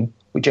something new,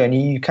 which only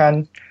you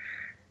can.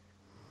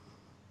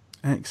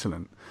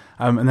 Excellent.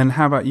 And then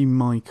how about you,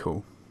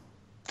 Michael?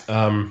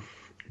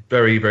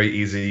 Very, very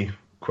easy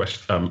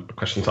question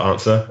to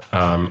answer.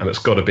 And it's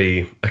got to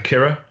be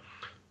Akira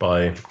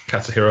by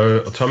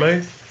Katsuhiro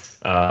Otomo.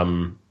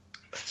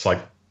 It's like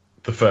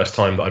the first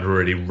time that I'd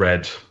really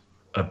read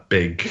a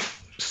big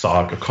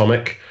saga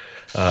comic.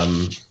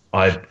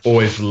 I'd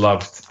always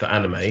loved the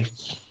anime,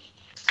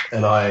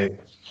 and I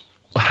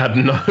had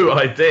no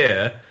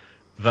idea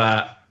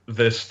that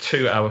this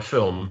 2-hour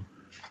film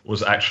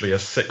was actually a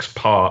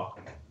 6-part,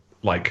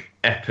 like,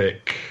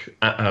 epic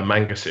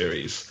manga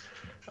series.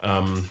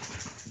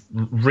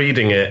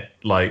 Reading it,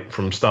 like,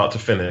 from start to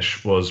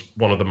finish was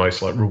one of the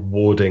most, like,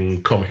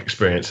 rewarding comic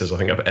experiences I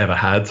think I've ever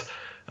had.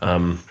 I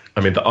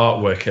mean, the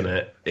artwork in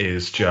it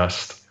is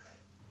just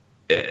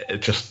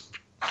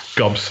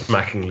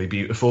gobsmackingly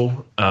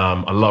beautiful.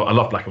 I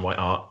love black and white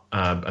art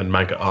and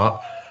manga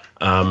art.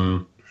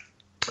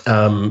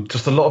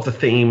 Just a lot of the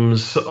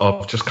themes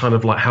of just kind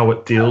of like how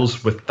it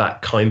deals with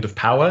that kind of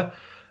power.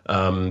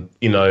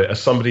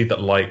 As somebody that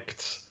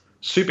liked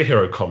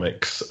superhero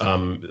comics,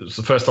 it was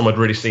the first time I'd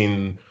really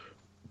seen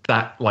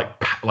that like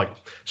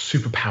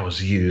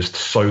superpowers used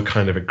so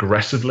kind of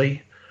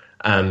aggressively,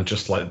 and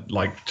just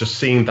just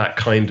seeing that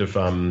kind of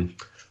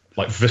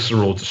like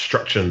visceral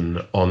destruction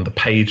on the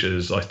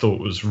pages, I thought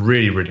was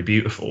really, really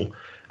beautiful.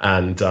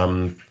 And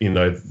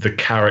the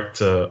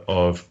character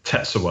of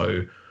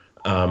Tetsuo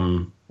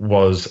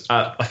was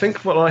I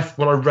think when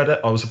I read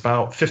it, I was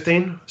about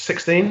 15,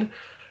 16.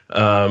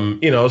 I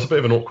was a bit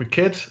of an awkward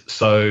kid.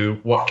 So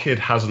what kid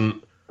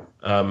hasn't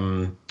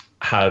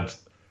had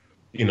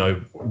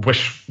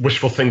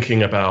wishful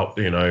thinking about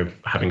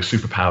having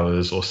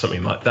superpowers or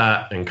something like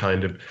that, and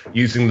kind of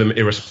using them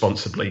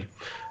irresponsibly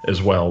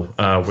as well,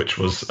 which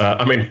was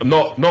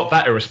not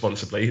that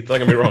irresponsibly, don't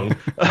get me wrong.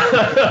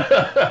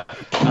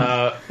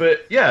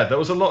 But yeah, there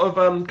was a lot of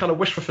kind of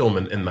wish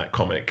fulfillment in that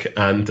comic,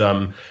 and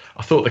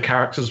I thought the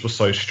characters were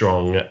so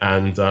strong,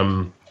 and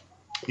I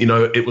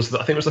think it was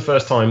the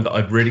first time that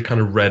I'd really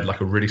kind of read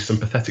like a really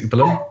sympathetic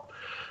villain.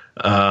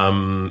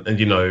 And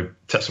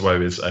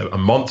Tetsuo is a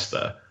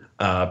monster,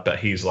 but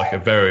he's like a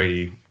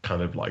very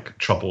kind of like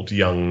troubled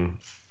young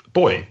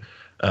boy,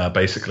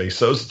 basically.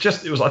 So I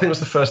think it was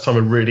the first time I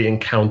really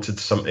encountered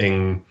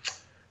something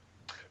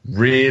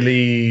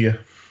really,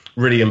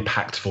 really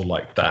impactful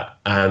like that.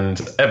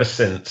 And ever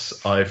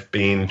since, I've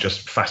been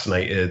just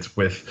fascinated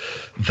with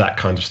that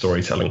kind of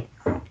storytelling.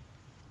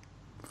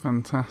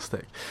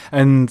 Fantastic.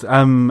 And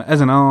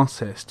as an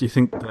artist, do you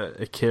think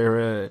that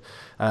Akira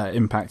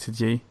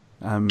impacted you?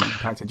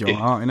 Impacted your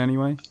art in any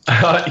way?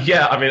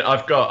 Yeah, I mean,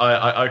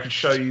 I could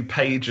show you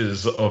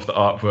pages of the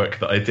artwork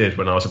that I did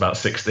when I was about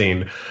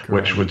 16,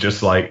 which were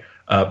just like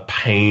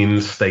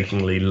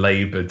painstakingly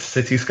laboured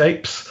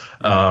cityscapes.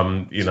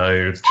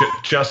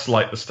 Just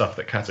like the stuff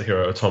that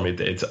Katsuhiro Otomo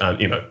did. And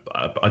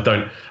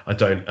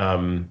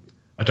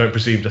I don't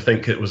presume to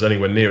think it was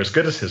anywhere near as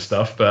good as his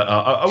stuff, but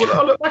I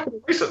looked back at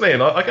it recently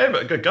and I gave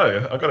it a good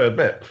go. I've got to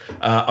admit,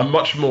 I'm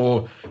much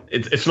more.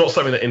 It's not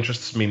something that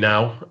interests me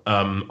now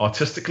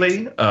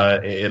artistically.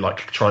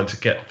 Like trying to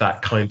get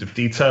that kind of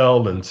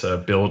detail into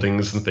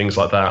buildings and things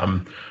like that.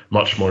 I'm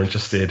much more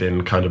interested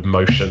in kind of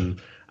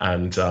motion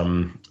and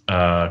sort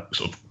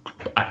of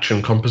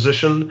action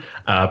composition.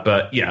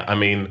 But yeah, I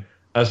mean,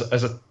 as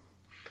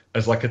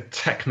like a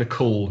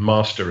technical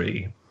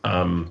mastery.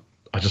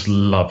 I just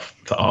love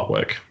the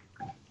artwork.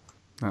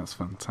 That's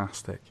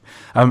fantastic.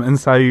 And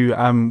so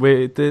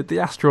we're the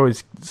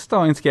asteroid's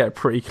starting to get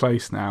pretty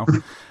close now.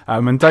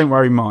 And don't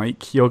worry,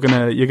 Mike, you're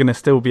gonna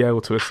still be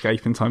able to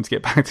escape in time to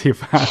get back to your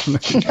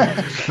family.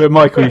 But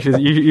Michael,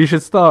 you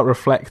should start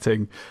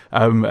reflecting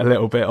a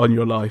little bit on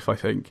your life, I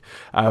think,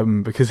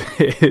 because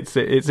it's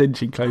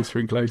inching closer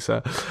and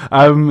closer.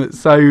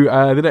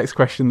 So the next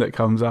question that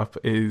comes up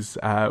is,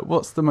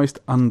 what's the most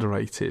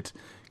underrated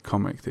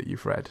comic that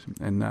you've read?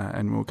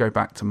 And we'll go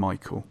back to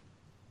Michael.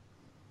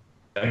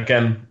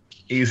 Again,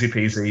 easy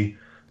peasy.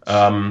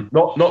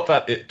 Not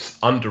that it's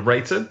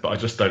underrated, but I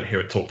just don't hear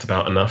it talked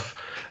about enough.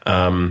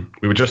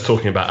 We were just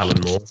talking about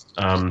Alan Moore,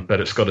 but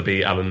it's got to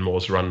be Alan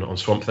Moore's run on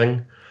Swamp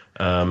Thing.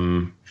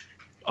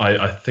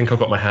 I think I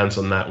got my hands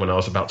on that when I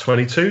was about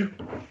 22,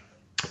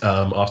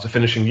 after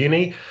finishing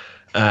uni,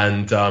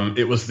 and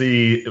it was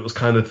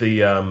kind of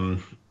the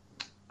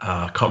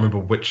I can't remember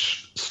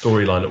which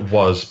storyline it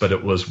was, but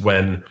it was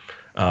when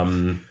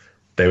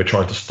they were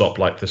trying to stop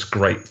like this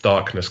great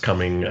darkness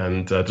coming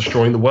and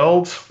destroying the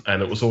world,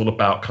 and it was all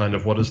about kind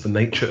of what is the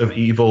nature of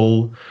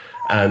evil,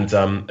 and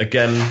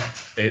again,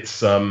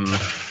 it's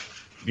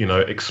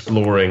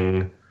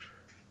exploring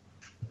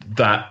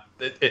that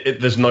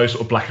there's no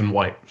sort of black and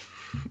white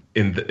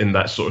in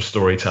that sort of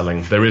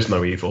storytelling. There is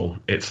no evil.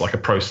 It's like a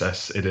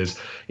process. It is,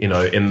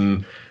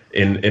 in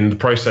in the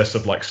process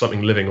of like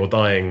something living or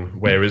dying,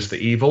 where is the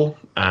evil?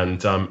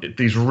 And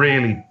these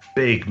really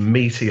big,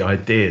 meaty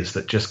ideas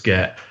that just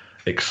get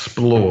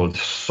explored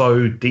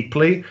so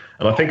deeply.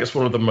 And I think it's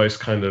one of the most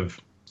kind of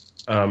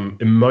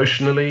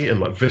emotionally and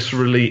like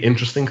viscerally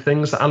interesting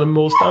things that Alan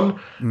Moore's done.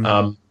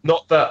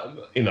 Not that,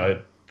 you know,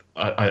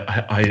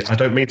 I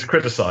don't mean to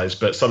criticize,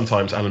 but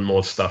sometimes Alan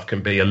Moore's stuff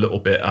can be a little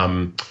bit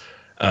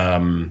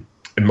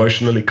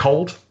emotionally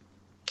cold.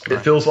 Right.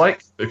 It feels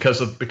like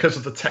because of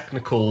the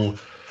technical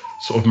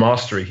sort of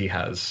mastery he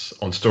has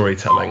on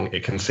storytelling,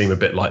 it can seem a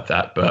bit like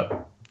that.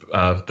 But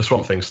the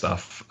Swamp Thing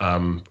stuff,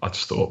 I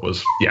just thought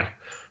was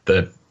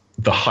the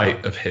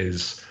height of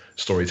his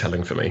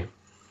storytelling for me.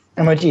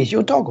 MOG, is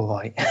your dog all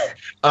right?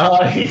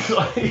 He's.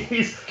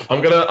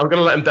 I'm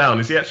gonna let him down.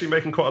 Is he actually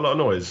making quite a lot of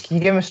noise? Can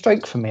you give him a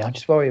stroke for me? I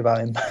just worry about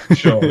him.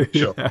 Sure.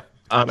 Yeah.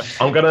 I'm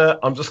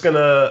just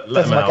gonna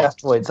let him out. Like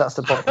asteroids, that's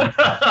the problem.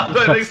 I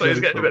don't think so. He's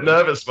getting a bit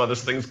nervous by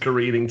this thing's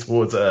careening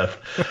towards Earth.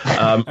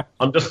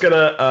 I'm just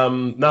gonna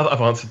now that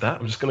I've answered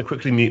that, I'm just gonna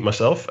quickly mute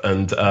myself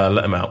and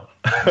let him out.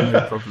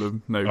 No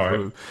problem. No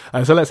problem.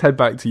 Right. So let's head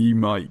back to you,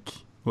 Mike.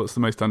 What's the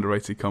most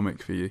underrated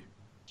comic for you?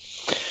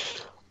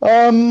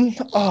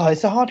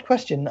 It's a hard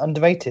question.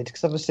 Underrated,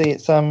 because obviously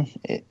it's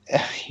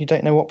you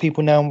don't know what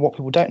people know and what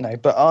people don't know.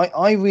 But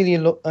I really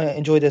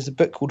enjoyed. There's a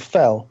book called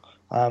Fell,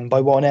 by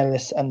Warren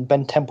Ellis and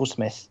Ben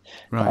Templesmith,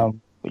 right.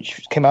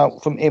 Which came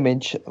out from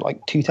Image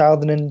like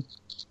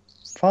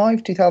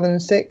 2005,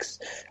 2006,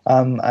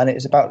 and it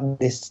was about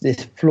this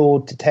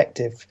flawed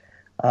detective,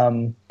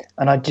 and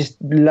I just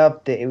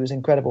loved it. It was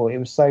incredible. It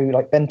was so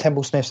like Ben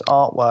Templesmith's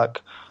artwork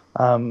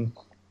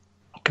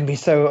can be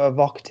so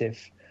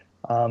evocative.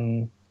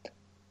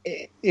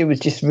 It was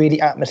just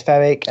really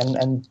atmospheric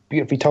and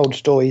beautifully told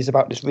stories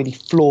about this really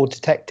flawed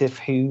detective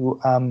who,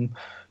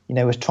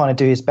 was trying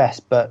to do his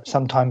best, but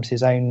sometimes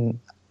his own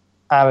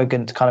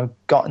arrogance kind of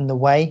got in the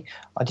way.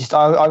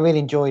 I really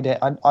enjoyed it.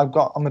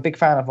 I'm a big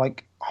fan of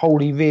like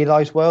wholly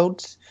realized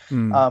worlds,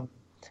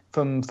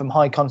 from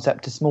high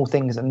concept to small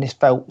things, and this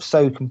felt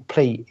so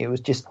complete. It was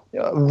just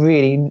a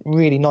really,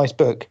 really nice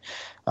book.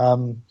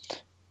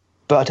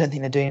 But I don't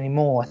think they're doing any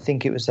more. I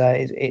think it was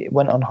it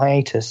went on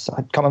hiatus.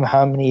 I can't remember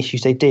how many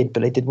issues they did,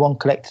 but they did one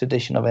collected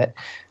edition of it,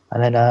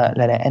 and then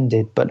it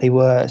ended. But they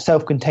were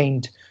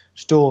self-contained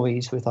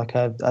stories with like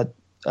a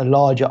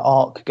larger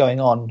arc going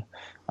on.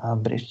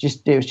 But it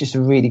was just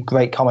a really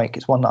great comic.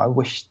 It's one that I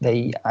wish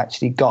they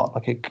actually got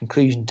like a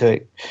conclusion to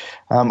it.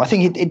 I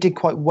think it did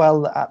quite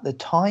well at the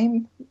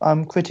time,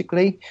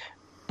 critically,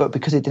 but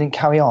because it didn't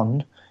carry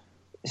on,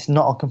 it's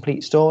not a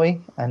complete story,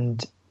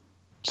 and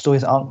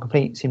stories that aren't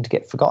complete seem to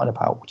get forgotten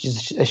about, which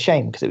is a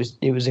shame because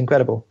it was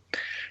incredible,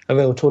 a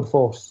real tour de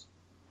force.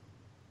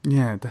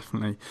 Yeah,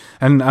 definitely.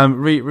 And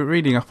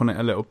reading up on it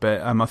a little bit,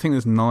 I think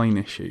there's 9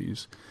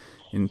 issues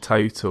in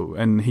total,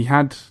 and he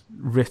had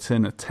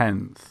written a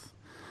 10th,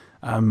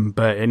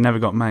 but it never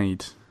got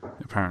made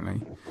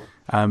apparently.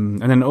 And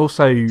then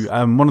also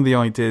one of the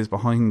ideas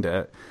behind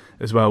it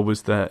as well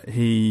was that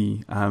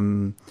he,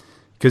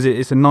 because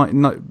it's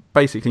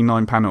basically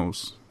 9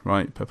 panels,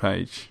 right, per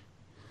page.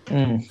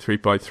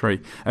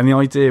 3x3, and the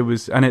idea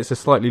was, and it's a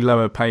slightly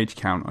lower page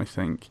count, I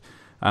think,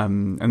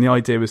 and the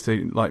idea was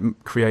to like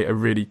create a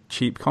really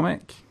cheap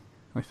comic.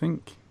 I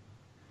think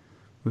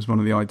was one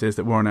of the ideas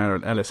that Warren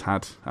Ellis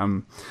had.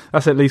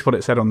 That's at least what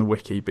it said on the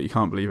wiki, but you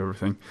can't believe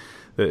everything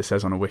that it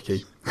says on a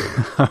wiki.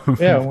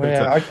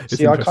 It's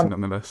interesting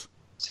nonetheless.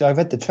 See, I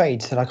read the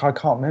trade, so like I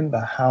can't remember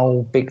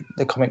how big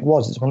the comic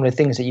was. It's one of the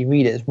things that you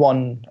read it as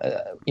one,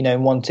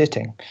 in one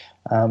sitting.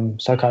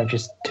 So I kind of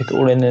just took it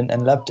all in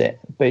and loved it.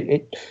 But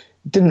it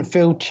didn't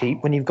feel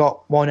cheap when you've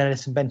got Warren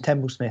Ellis and Ben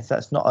Templesmith.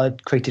 That's not a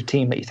creative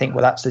team that you think,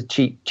 well, that's a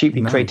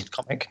cheaply created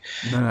comic.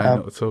 No,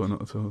 not at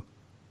all.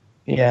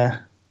 Yeah,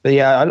 but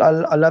yeah,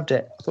 I loved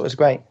it. I thought it was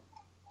great.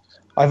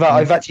 I've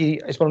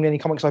actually, it's one of the only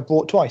comics I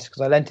bought twice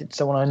because I lent it to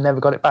someone and I never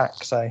got it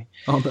back. So.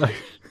 Oh no.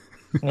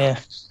 Yeah,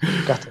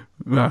 got it.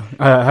 Well,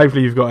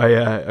 hopefully you've got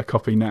a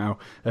copy now,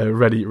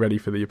 ready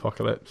for the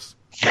apocalypse.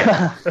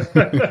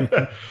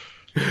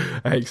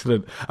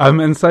 Excellent.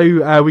 And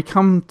so we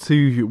come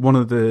to one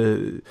of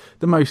the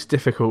most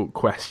difficult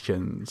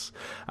questions,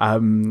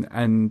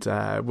 and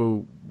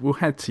we'll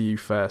head to you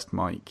first,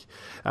 Mike.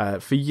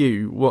 For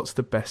you, what's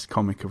the best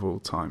comic of all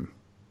time?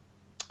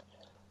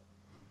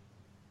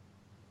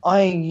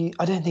 I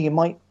don't think it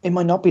might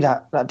not be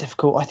that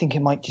difficult. I think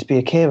it might just be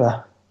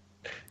Akira.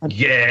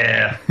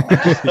 Yeah.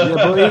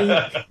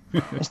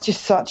 It's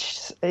just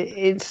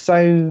it's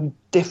so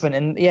different,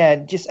 and yeah,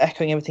 just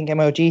echoing everything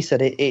MLG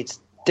said, it's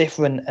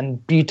different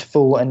and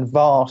beautiful and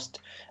vast,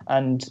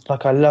 and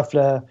like I love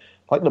the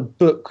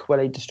book where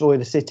they destroy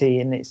the city,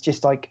 and it's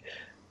just like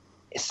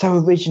it's so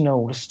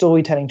original. The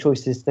storytelling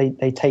choices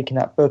they take in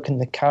that book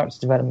and the character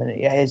development,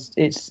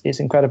 it's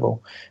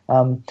incredible.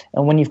 And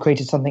when you've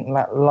created something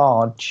that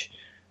large,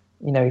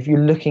 if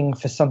you're looking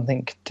for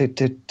something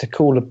to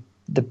call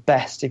the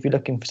best, if you're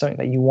looking for something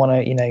that you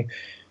want to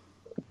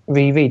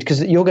reread,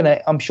 because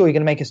I'm sure you're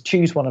gonna make us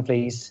choose one of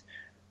these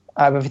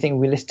out of everything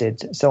we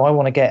listed. So I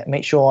want to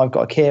make sure I've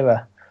got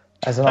Akira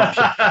as an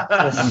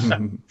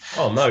option.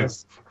 Oh no.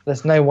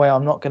 There's no way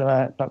I'm not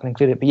gonna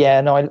include it. But yeah,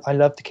 no, I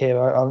loved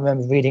Akira. I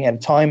remember reading it at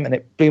the time, and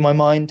it blew my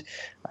mind.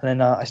 And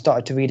then I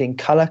started to read it in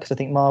color because I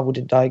think Marvel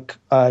did like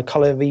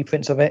color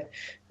reprints of it,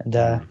 and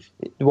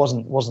it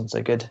wasn't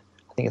so good.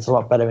 I think it's a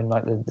lot better in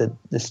like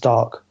the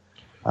stark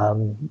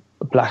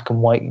black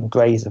and white and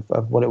greys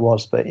of what it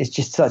was. But it's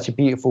just such a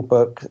beautiful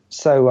book,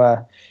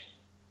 so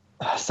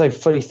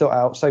fully thought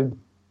out, so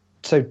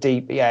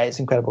deep. Yeah, it's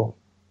incredible.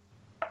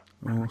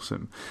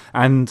 Awesome.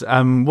 And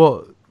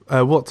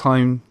what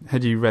time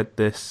had you read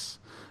this?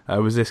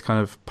 Was this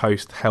kind of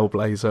post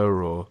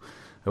Hellblazer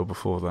or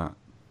before that?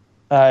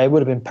 It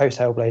would have been post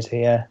Hellblazer,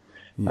 yeah.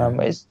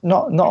 It's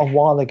not a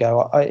while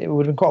ago. It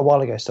would have been quite a while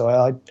ago. So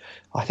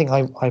I think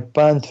I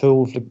burned through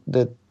all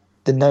the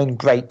known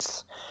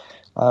greats,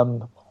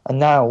 and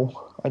now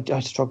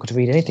I struggle to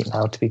read anything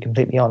now. To be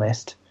completely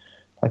honest,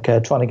 like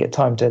trying to get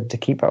time to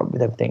keep up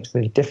with everything is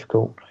really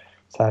difficult.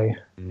 So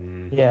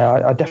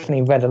yeah, I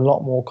definitely read a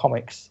lot more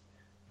comics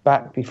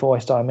back before I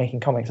started making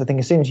comics. I think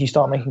as soon as you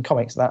start making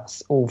comics,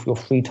 that's all of your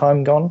free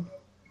time gone.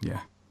 Yeah.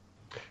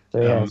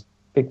 So yeah, it's a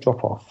big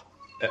drop off.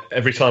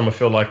 Every time I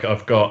feel like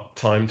I've got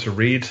time to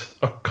read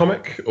a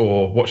comic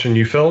or watch a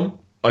new film,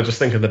 I just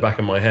think in the back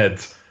of my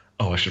head,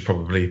 I should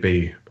probably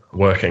be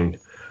working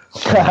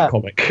on a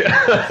comic.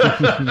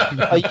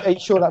 Are you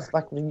sure that's the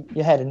back of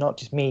your head and not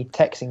just me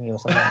texting you or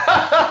something?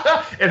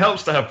 It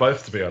helps to have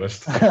both, to be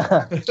honest.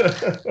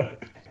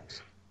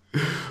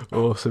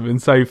 Awesome.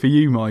 And so for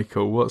you,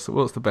 Michael, what's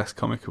the best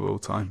comic of all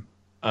time?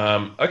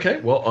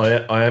 Okay, well,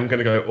 I am going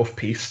to go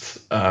off-piste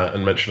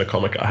and mention a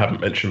comic I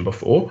haven't mentioned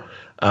before.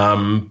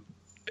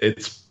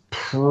 It's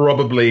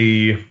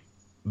probably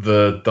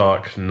The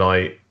Dark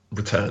Knight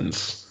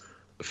Returns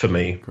for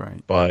me.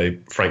 Great. By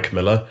Frank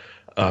Miller.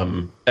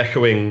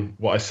 Echoing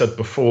what I said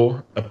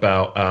before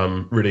about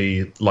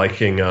really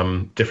liking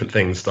different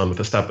things done with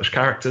established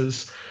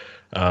characters.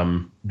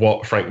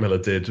 What Frank Miller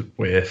did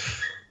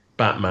with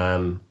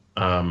Batman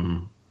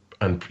and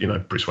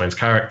Bruce Wayne's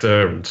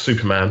character and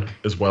Superman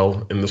as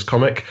well in this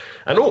comic,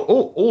 and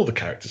all the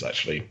characters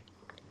actually.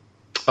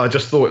 I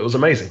just thought it was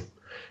amazing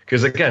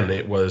because again,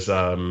 it was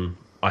I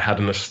had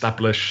an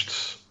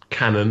established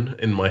canon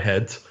in my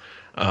head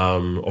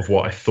of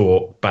what I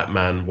thought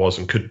Batman was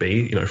and could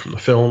be, from the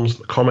films,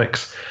 the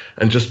comics,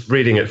 and just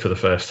reading it for the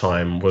first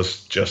time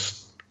was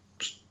just,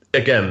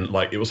 again,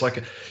 like it was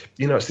like,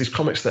 it's these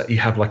comics that you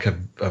have like a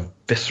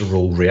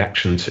visceral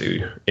reaction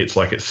to. It's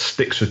like it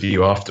sticks with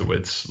you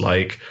afterwards.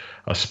 Like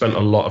I spent a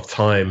lot of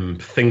time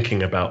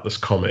thinking about this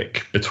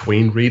comic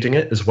between reading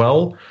it as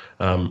well.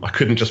 I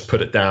couldn't just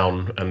put it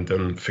down and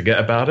then forget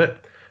about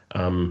it.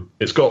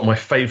 It's got my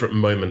favorite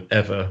moment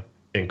ever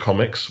in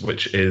comics,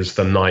 which is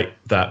the night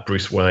that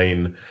Bruce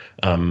Wayne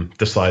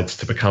decides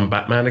to become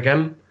Batman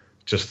again.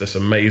 Just this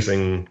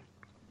amazing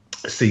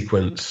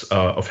sequence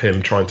of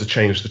him trying to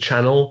change the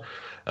channel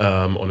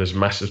on his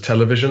massive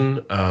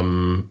television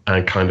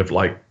and kind of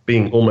like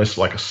being almost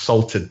like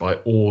assaulted by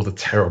all the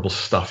terrible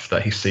stuff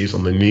that he sees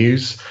on the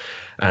news.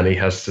 And he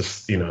has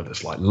this,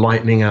 there's like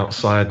lightning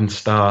outside and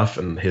stuff,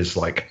 and his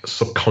like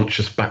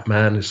subconscious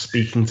Batman is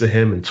speaking to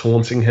him and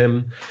taunting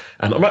him.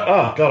 And I'm like,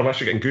 oh God, I'm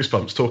actually getting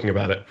goosebumps talking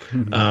about it.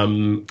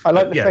 I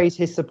like the phrase,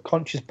 his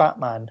subconscious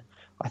Batman.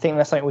 I think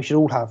that's something we should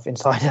all have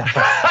inside us.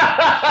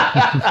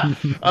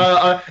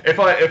 If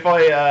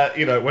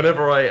I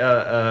whenever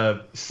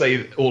I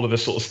say all of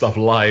this sort of stuff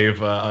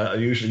live, I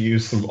usually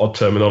use some odd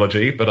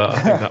terminology, but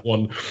I think that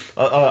one,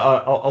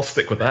 I'll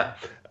stick with that.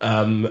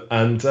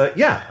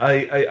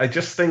 I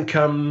just think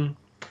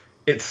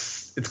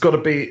it's got to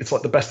be, it's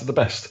like the best of the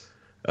best.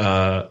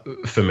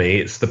 For me,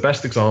 it's the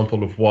best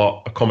example of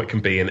what a comic can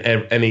be in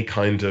any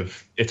kind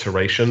of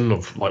iteration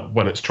of like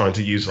when it's trying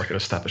to use like an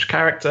established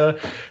character,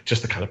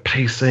 just the kind of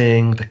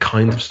pacing, the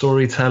kind of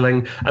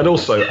storytelling. And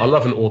also I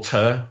love an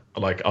auteur.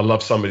 Like I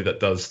love somebody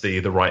that does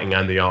the writing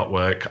and the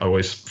artwork. I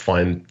always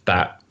find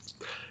that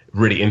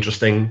really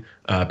interesting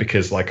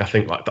because like I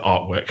think like the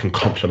artwork can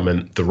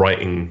complement the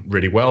writing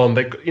really well, and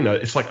they,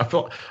 it's like I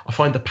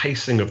find the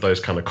pacing of those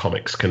kind of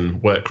comics can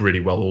work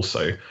really well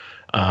also.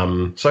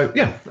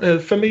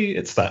 For me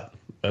it's that,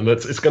 and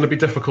it's going to be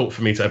difficult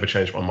for me to ever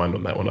change my mind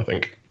on that one, I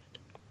think.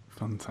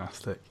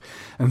 Fantastic.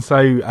 And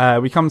so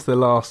we come to the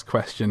last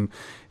question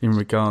in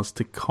regards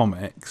to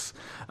comics,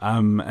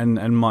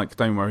 and Mike,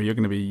 don't worry, you're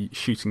going to be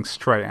shooting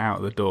straight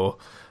out the door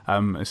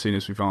as soon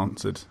as we've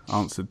answered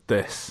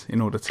this, in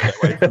order to get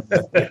away from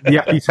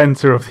the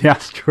epicenter of the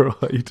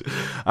asteroid.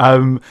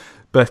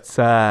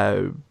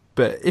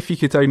 But if you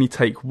could only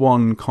take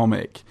one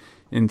comic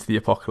into the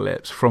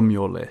apocalypse from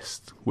your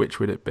list, which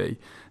would it be?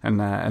 And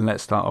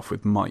let's start off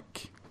with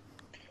Mike.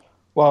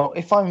 Well,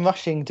 if I'm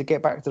rushing to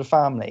get back to the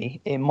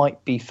family, it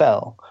might be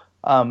Fell.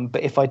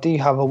 But if I do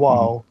have a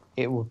while,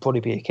 it would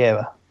probably be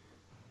Akira.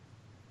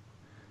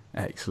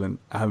 Excellent.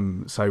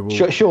 So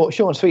we'll... short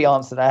and sweet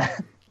answer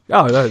there.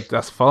 Oh,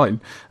 that's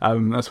fine.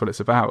 That's what it's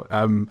about.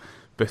 Well,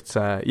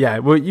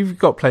 you've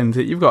got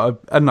plenty. You've got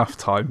enough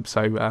time,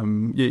 so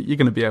you're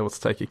going to be able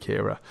to take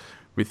Akira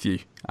with you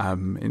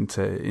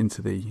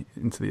into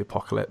the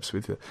apocalypse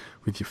with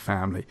your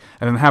family.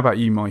 And then how about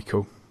you,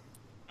 Michael?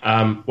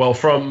 Well,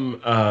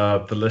 from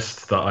the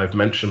list that I've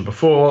mentioned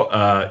before,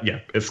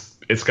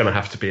 it's going to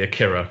have to be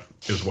Akira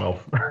as well.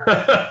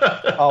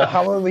 Oh,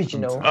 how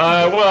original!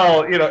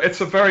 Well,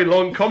 it's a very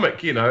long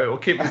comic. It will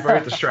keep me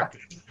very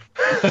distracted.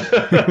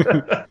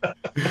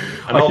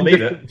 And I'll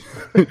need it.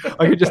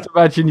 I can just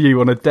imagine you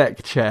on a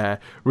deck chair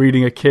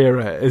reading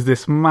Akira as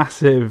this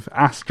massive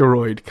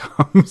asteroid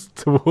comes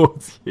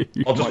towards you.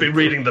 I'll just be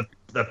reading the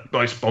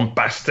most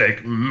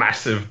bombastic,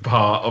 massive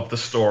part of the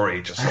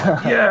story, just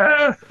like,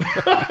 yeah,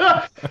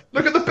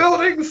 look at the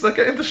buildings, they're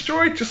getting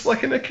destroyed, just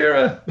like in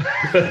Akira.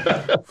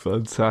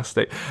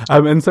 Fantastic.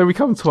 And so we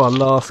come to our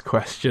last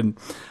question,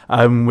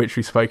 which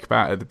we spoke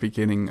about at the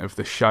beginning of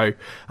the show,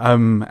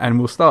 and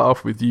we'll start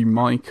off with you,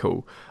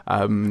 Michael,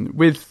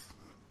 with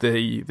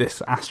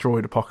this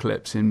asteroid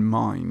apocalypse in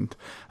mind.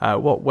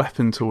 What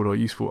weapon, tool, or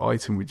useful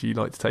item would you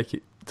like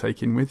to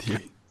take in with you?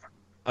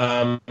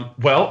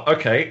 Well,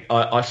 okay.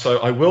 So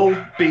I will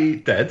be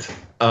dead,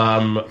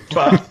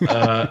 but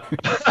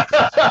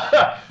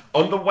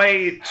on the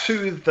way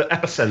to the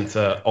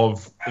epicenter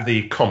of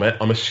the comet,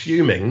 I'm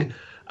assuming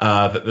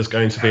that there's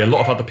going to be a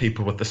lot of other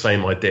people with the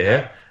same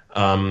idea.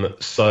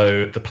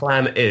 So the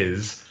plan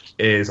is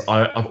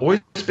I've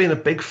always been a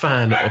big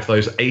fan of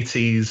those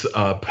 80s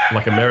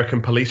like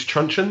American police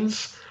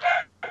truncheons,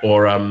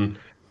 or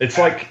it's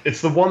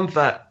the one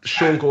that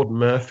Sean Gordon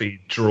Murphy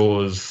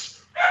draws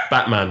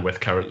Batman with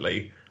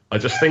currently. I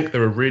just think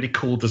they're a really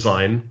cool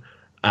design,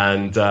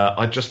 and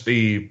I'd just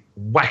be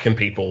whacking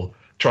people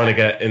trying to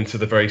get into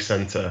the very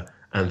center,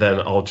 and then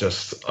I'll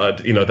just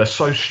they're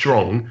so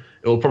strong,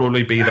 it'll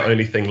probably be the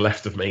only thing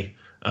left of me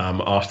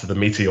after the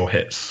meteor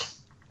hits.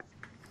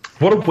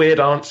 What a weird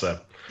answer.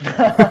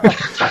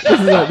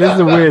 This is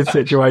a weird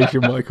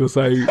situation, Michael.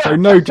 So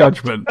no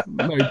judgment,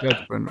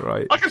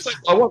 right? I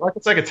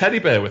could take a teddy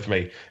bear with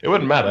me. It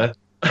wouldn't matter.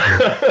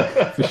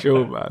 For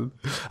sure, man.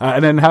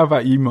 And then how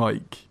about you,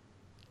 Mike?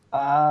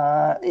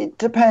 It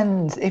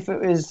depends. If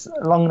it was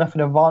long enough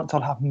in advance,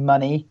 I'll have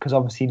money, because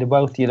obviously the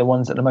wealthy are the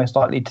ones that are most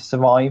likely to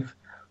survive.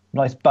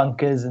 Nice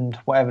bunkers and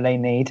whatever they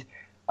need.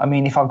 I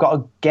mean, if I've got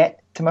to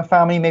get to my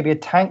family, maybe a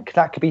tank,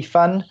 that could be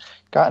fun.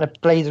 Go out in a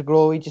blaze of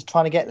glory, just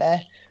trying to get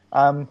there.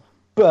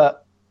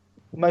 But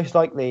most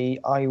likely,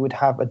 I would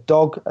have a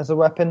dog as a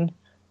weapon.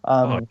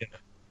 But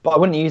I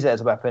wouldn't use it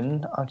as a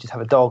weapon. I'd just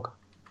have a dog.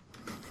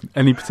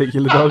 Any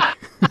particular dog?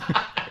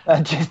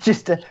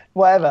 Just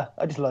whatever.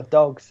 I just love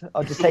dogs.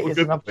 I'll just take this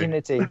as an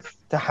opportunity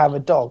to have a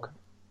dog.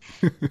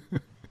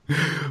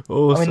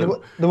 Awesome. I mean,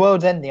 the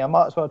world's ending. I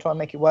might as well try and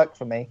make it work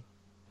for me.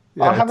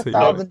 Yeah, I'll have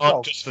 1,000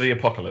 dogs. Just for the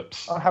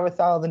apocalypse. I'll have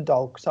 1,000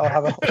 dogs. I'll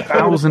have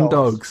 1,000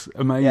 dogs.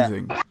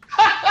 Amazing. Yeah.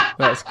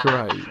 That's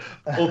great.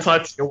 All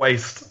tied to your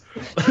waist.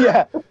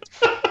 Yeah.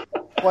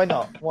 Why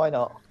not?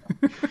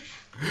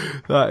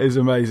 That is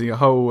amazing. A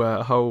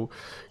whole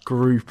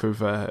group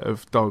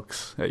of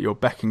dogs at your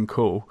beck and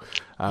call.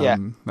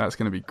 That's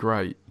going to be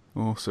great.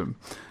 Awesome.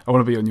 I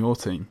want to be on your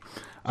team.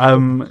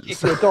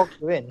 If your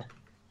dogs are in.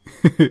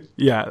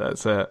 Yeah,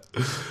 that's it.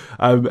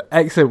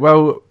 Excellent.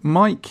 Well,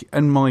 Mike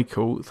and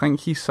Michael,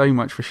 thank you so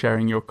much for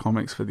sharing your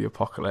comics for the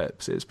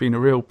apocalypse. It's been a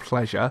real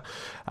pleasure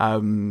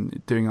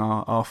doing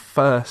our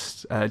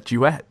first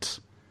duet,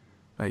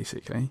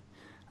 basically.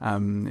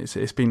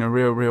 It's been a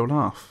real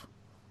laugh.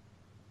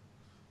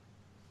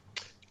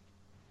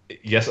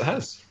 Yes, it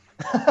has.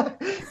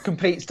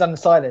 Complete stunned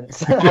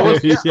silence. I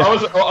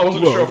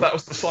wasn't sure if that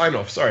was the sign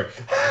off. Sorry.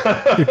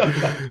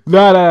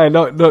 No,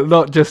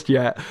 not just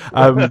yet.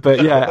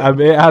 But yeah,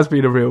 it has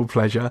been a real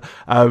pleasure.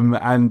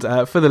 And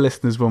for the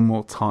listeners, one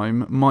more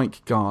time,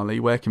 Mike Garley,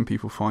 where can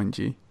people find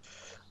you?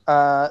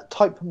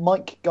 Type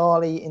Mike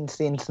Garley into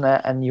the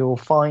internet and you'll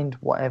find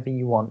whatever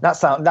you want. That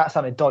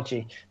sounded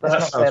dodgy.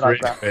 Let's not say it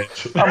like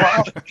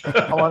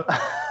that.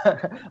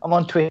 I'm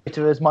on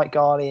Twitter as Mike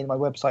Garley, and my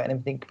website and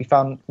everything can be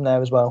found from there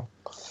as well.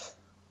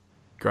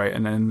 Great.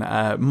 And then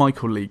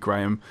Michael Lee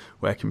Graham,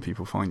 where can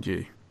people find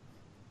you?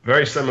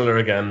 Very similar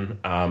again.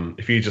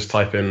 If you just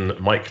type in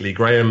Mike Lee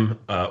Graham,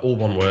 all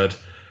one word,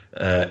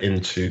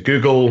 into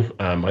Google,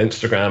 my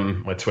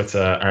Instagram, my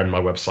Twitter, and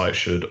my website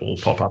should all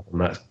pop up on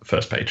that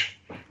first page.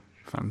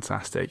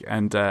 Fantastic.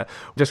 And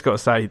just got to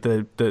say,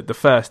 the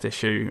first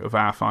issue of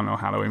Our Final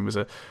Halloween was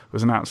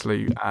an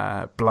absolute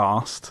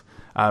blast,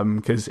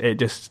 because it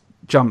just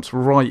jumps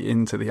right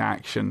into the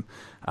action.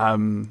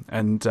 And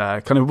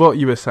kind of what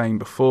you were saying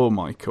before,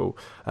 Michael,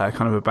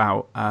 kind of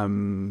about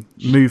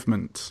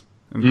movement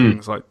and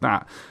things like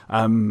that.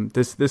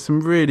 There's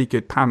some really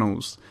good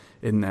panels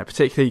in there,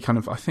 particularly kind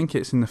of, I think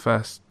it's in the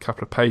first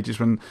couple of pages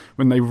when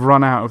they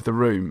run out of the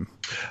room.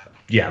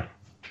 Yeah,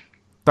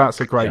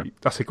 that's a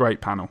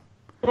great panel.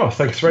 Oh,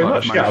 thanks very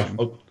much. Yeah,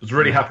 I was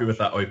really happy with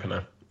that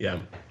opener. Yeah.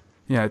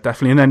 Yeah,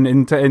 definitely. And then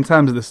in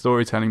terms of the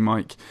storytelling,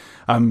 Mike,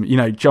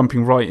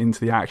 jumping right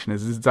into the action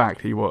is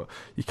exactly what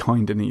you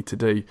kind of need to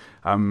do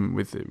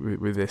with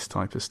this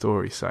type of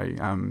story. So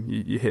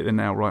you hit the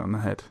nail right on the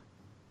head.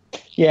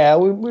 Yeah,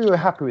 we were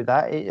happy with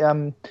that.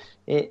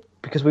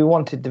 because we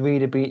wanted the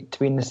reader to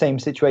be in the same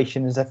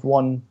situation as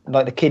everyone,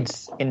 like the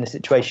kids in the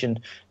situation.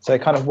 So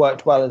it kind of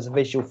worked well as a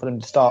visual for them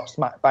to start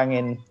smack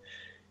banging,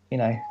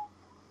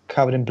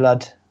 covered in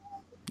blood.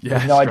 Yeah,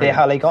 With no idea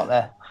how they got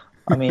there.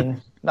 I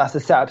mean, that's the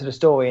setup to the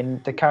story,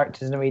 and the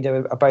characters and the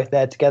reader are both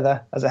there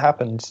together as it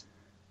happens.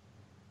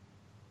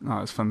 Oh,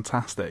 it's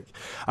fantastic.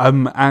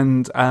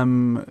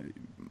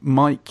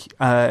 Mike,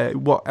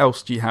 what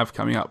else do you have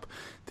coming up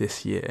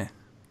this year?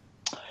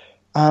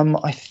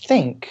 I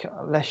think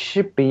there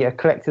should be a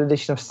collected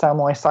edition of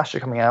Samurai Slasher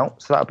coming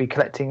out, so that'll be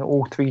collecting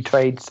all 3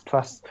 trades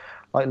plus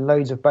like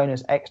loads of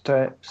bonus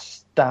extra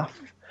stuff.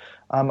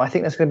 I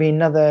think there's going to be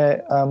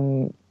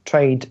another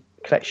trade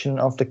collection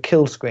of the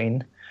Kill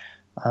Screen,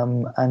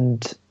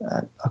 and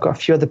I've got a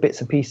few other bits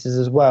and pieces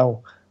as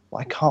well. But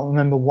I can't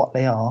remember what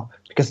they are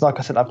because, like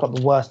I said, I've got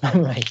the worst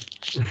memory.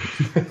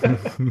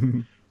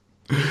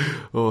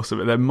 Awesome.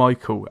 And then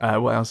Michael,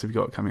 what else have you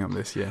got coming up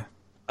this year?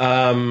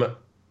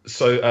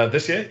 So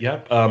this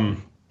year,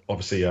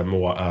 obviously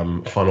more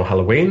Final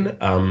Halloween.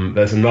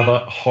 There's another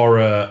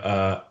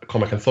horror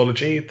comic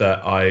anthology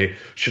that I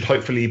should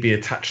hopefully be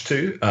attached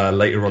to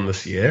later on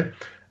this year.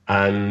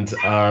 And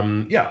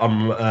I'm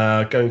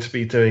going to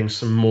be doing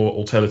some more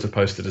alternative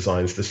poster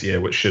designs this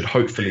year, which should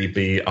hopefully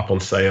be up on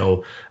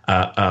sale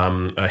at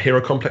a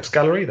Hero Complex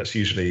gallery. That's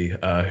usually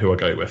who I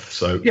go with.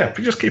 So yeah, if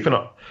you just keep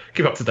up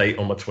to date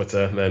on my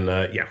Twitter, then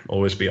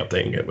always be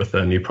updating it with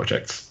new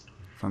projects.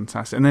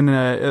 Fantastic. And then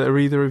are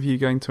either of you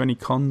going to any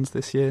cons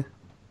this year?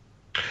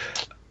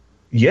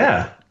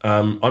 Yeah,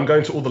 I'm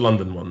going to all the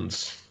London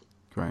ones.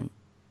 Great.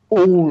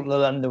 All the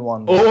London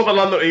ones. All the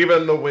London,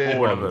 even the weird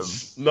all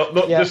ones.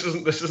 Not. Yeah.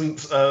 This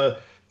isn't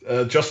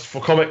just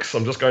for comics.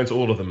 I'm just going to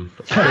all of them.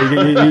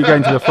 You're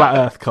going to the Flat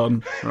Earth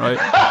Con, right?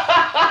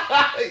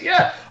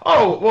 Yeah.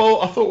 Oh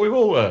well, I thought we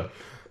all were.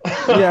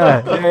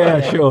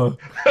 Yeah, sure.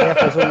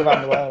 Yeah, it's all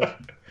around the world.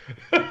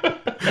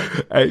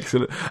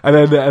 Excellent.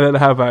 And then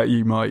how about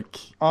you, Mike?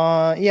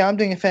 I'm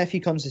doing a fair few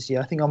cons this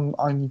year. I think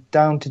I'm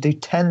down to do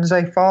 10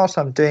 so far.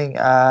 So I'm doing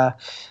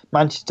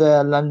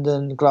Manchester,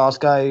 London,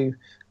 Glasgow,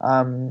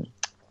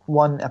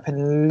 one up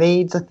in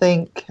Leeds, I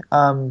think.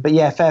 But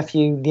yeah, a fair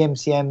few, the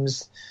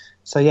MCMs.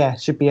 So yeah,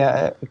 it should be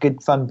a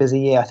good, fun, busy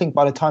year. I think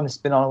by the time it's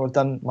been on, I've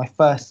done my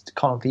first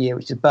con of the year,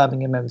 which is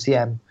Birmingham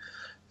MCM.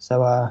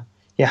 So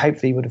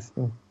hopefully would have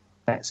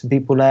met some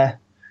people there.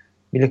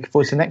 Be looking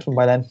forward to the next one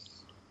by then.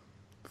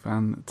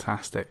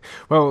 Fantastic.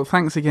 Well,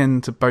 thanks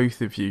again to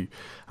both of you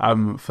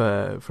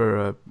for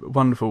a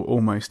wonderful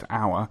almost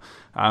hour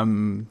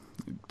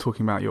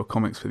talking about your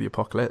comics for the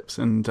apocalypse.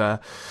 And I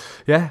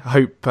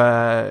hope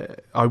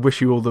I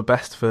wish you all the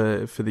best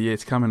for the year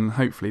to come, and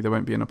hopefully there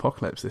won't be an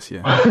apocalypse this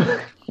year.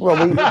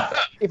 Well,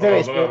 if there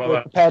is,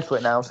 we're prepared for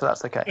it now, so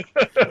that's okay.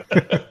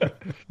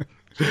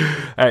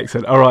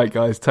 Excellent. All right,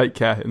 guys, take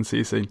care and see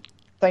you soon.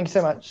 Thank you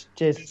so much.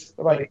 Cheers.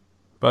 Bye-bye.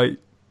 Bye.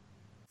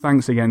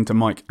 Thanks again to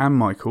Mike and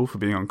Michael for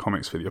being on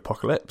Comics for the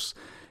Apocalypse.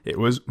 It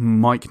was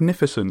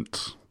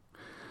Mike-nificent.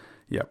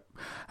 Yep.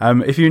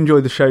 If you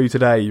enjoyed the show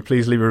today,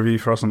 please leave a review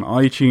for us on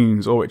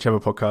iTunes or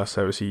whichever podcast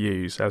service you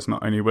use, as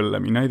not only will it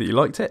let me know that you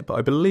liked it, but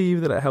I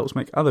believe that it helps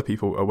make other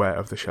people aware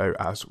of the show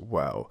as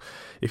well.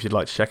 If you'd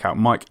like to check out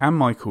Mike and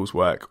Michael's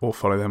work or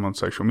follow them on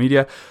social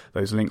media,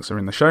 those links are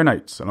in the show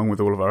notes, along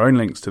with all of our own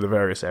links to the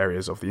various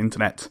areas of the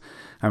internet.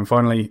 And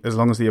finally, as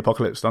long as the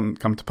apocalypse doesn't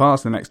come to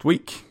pass the next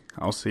week,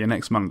 I'll see you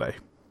next Monday.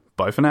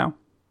 Bye for now.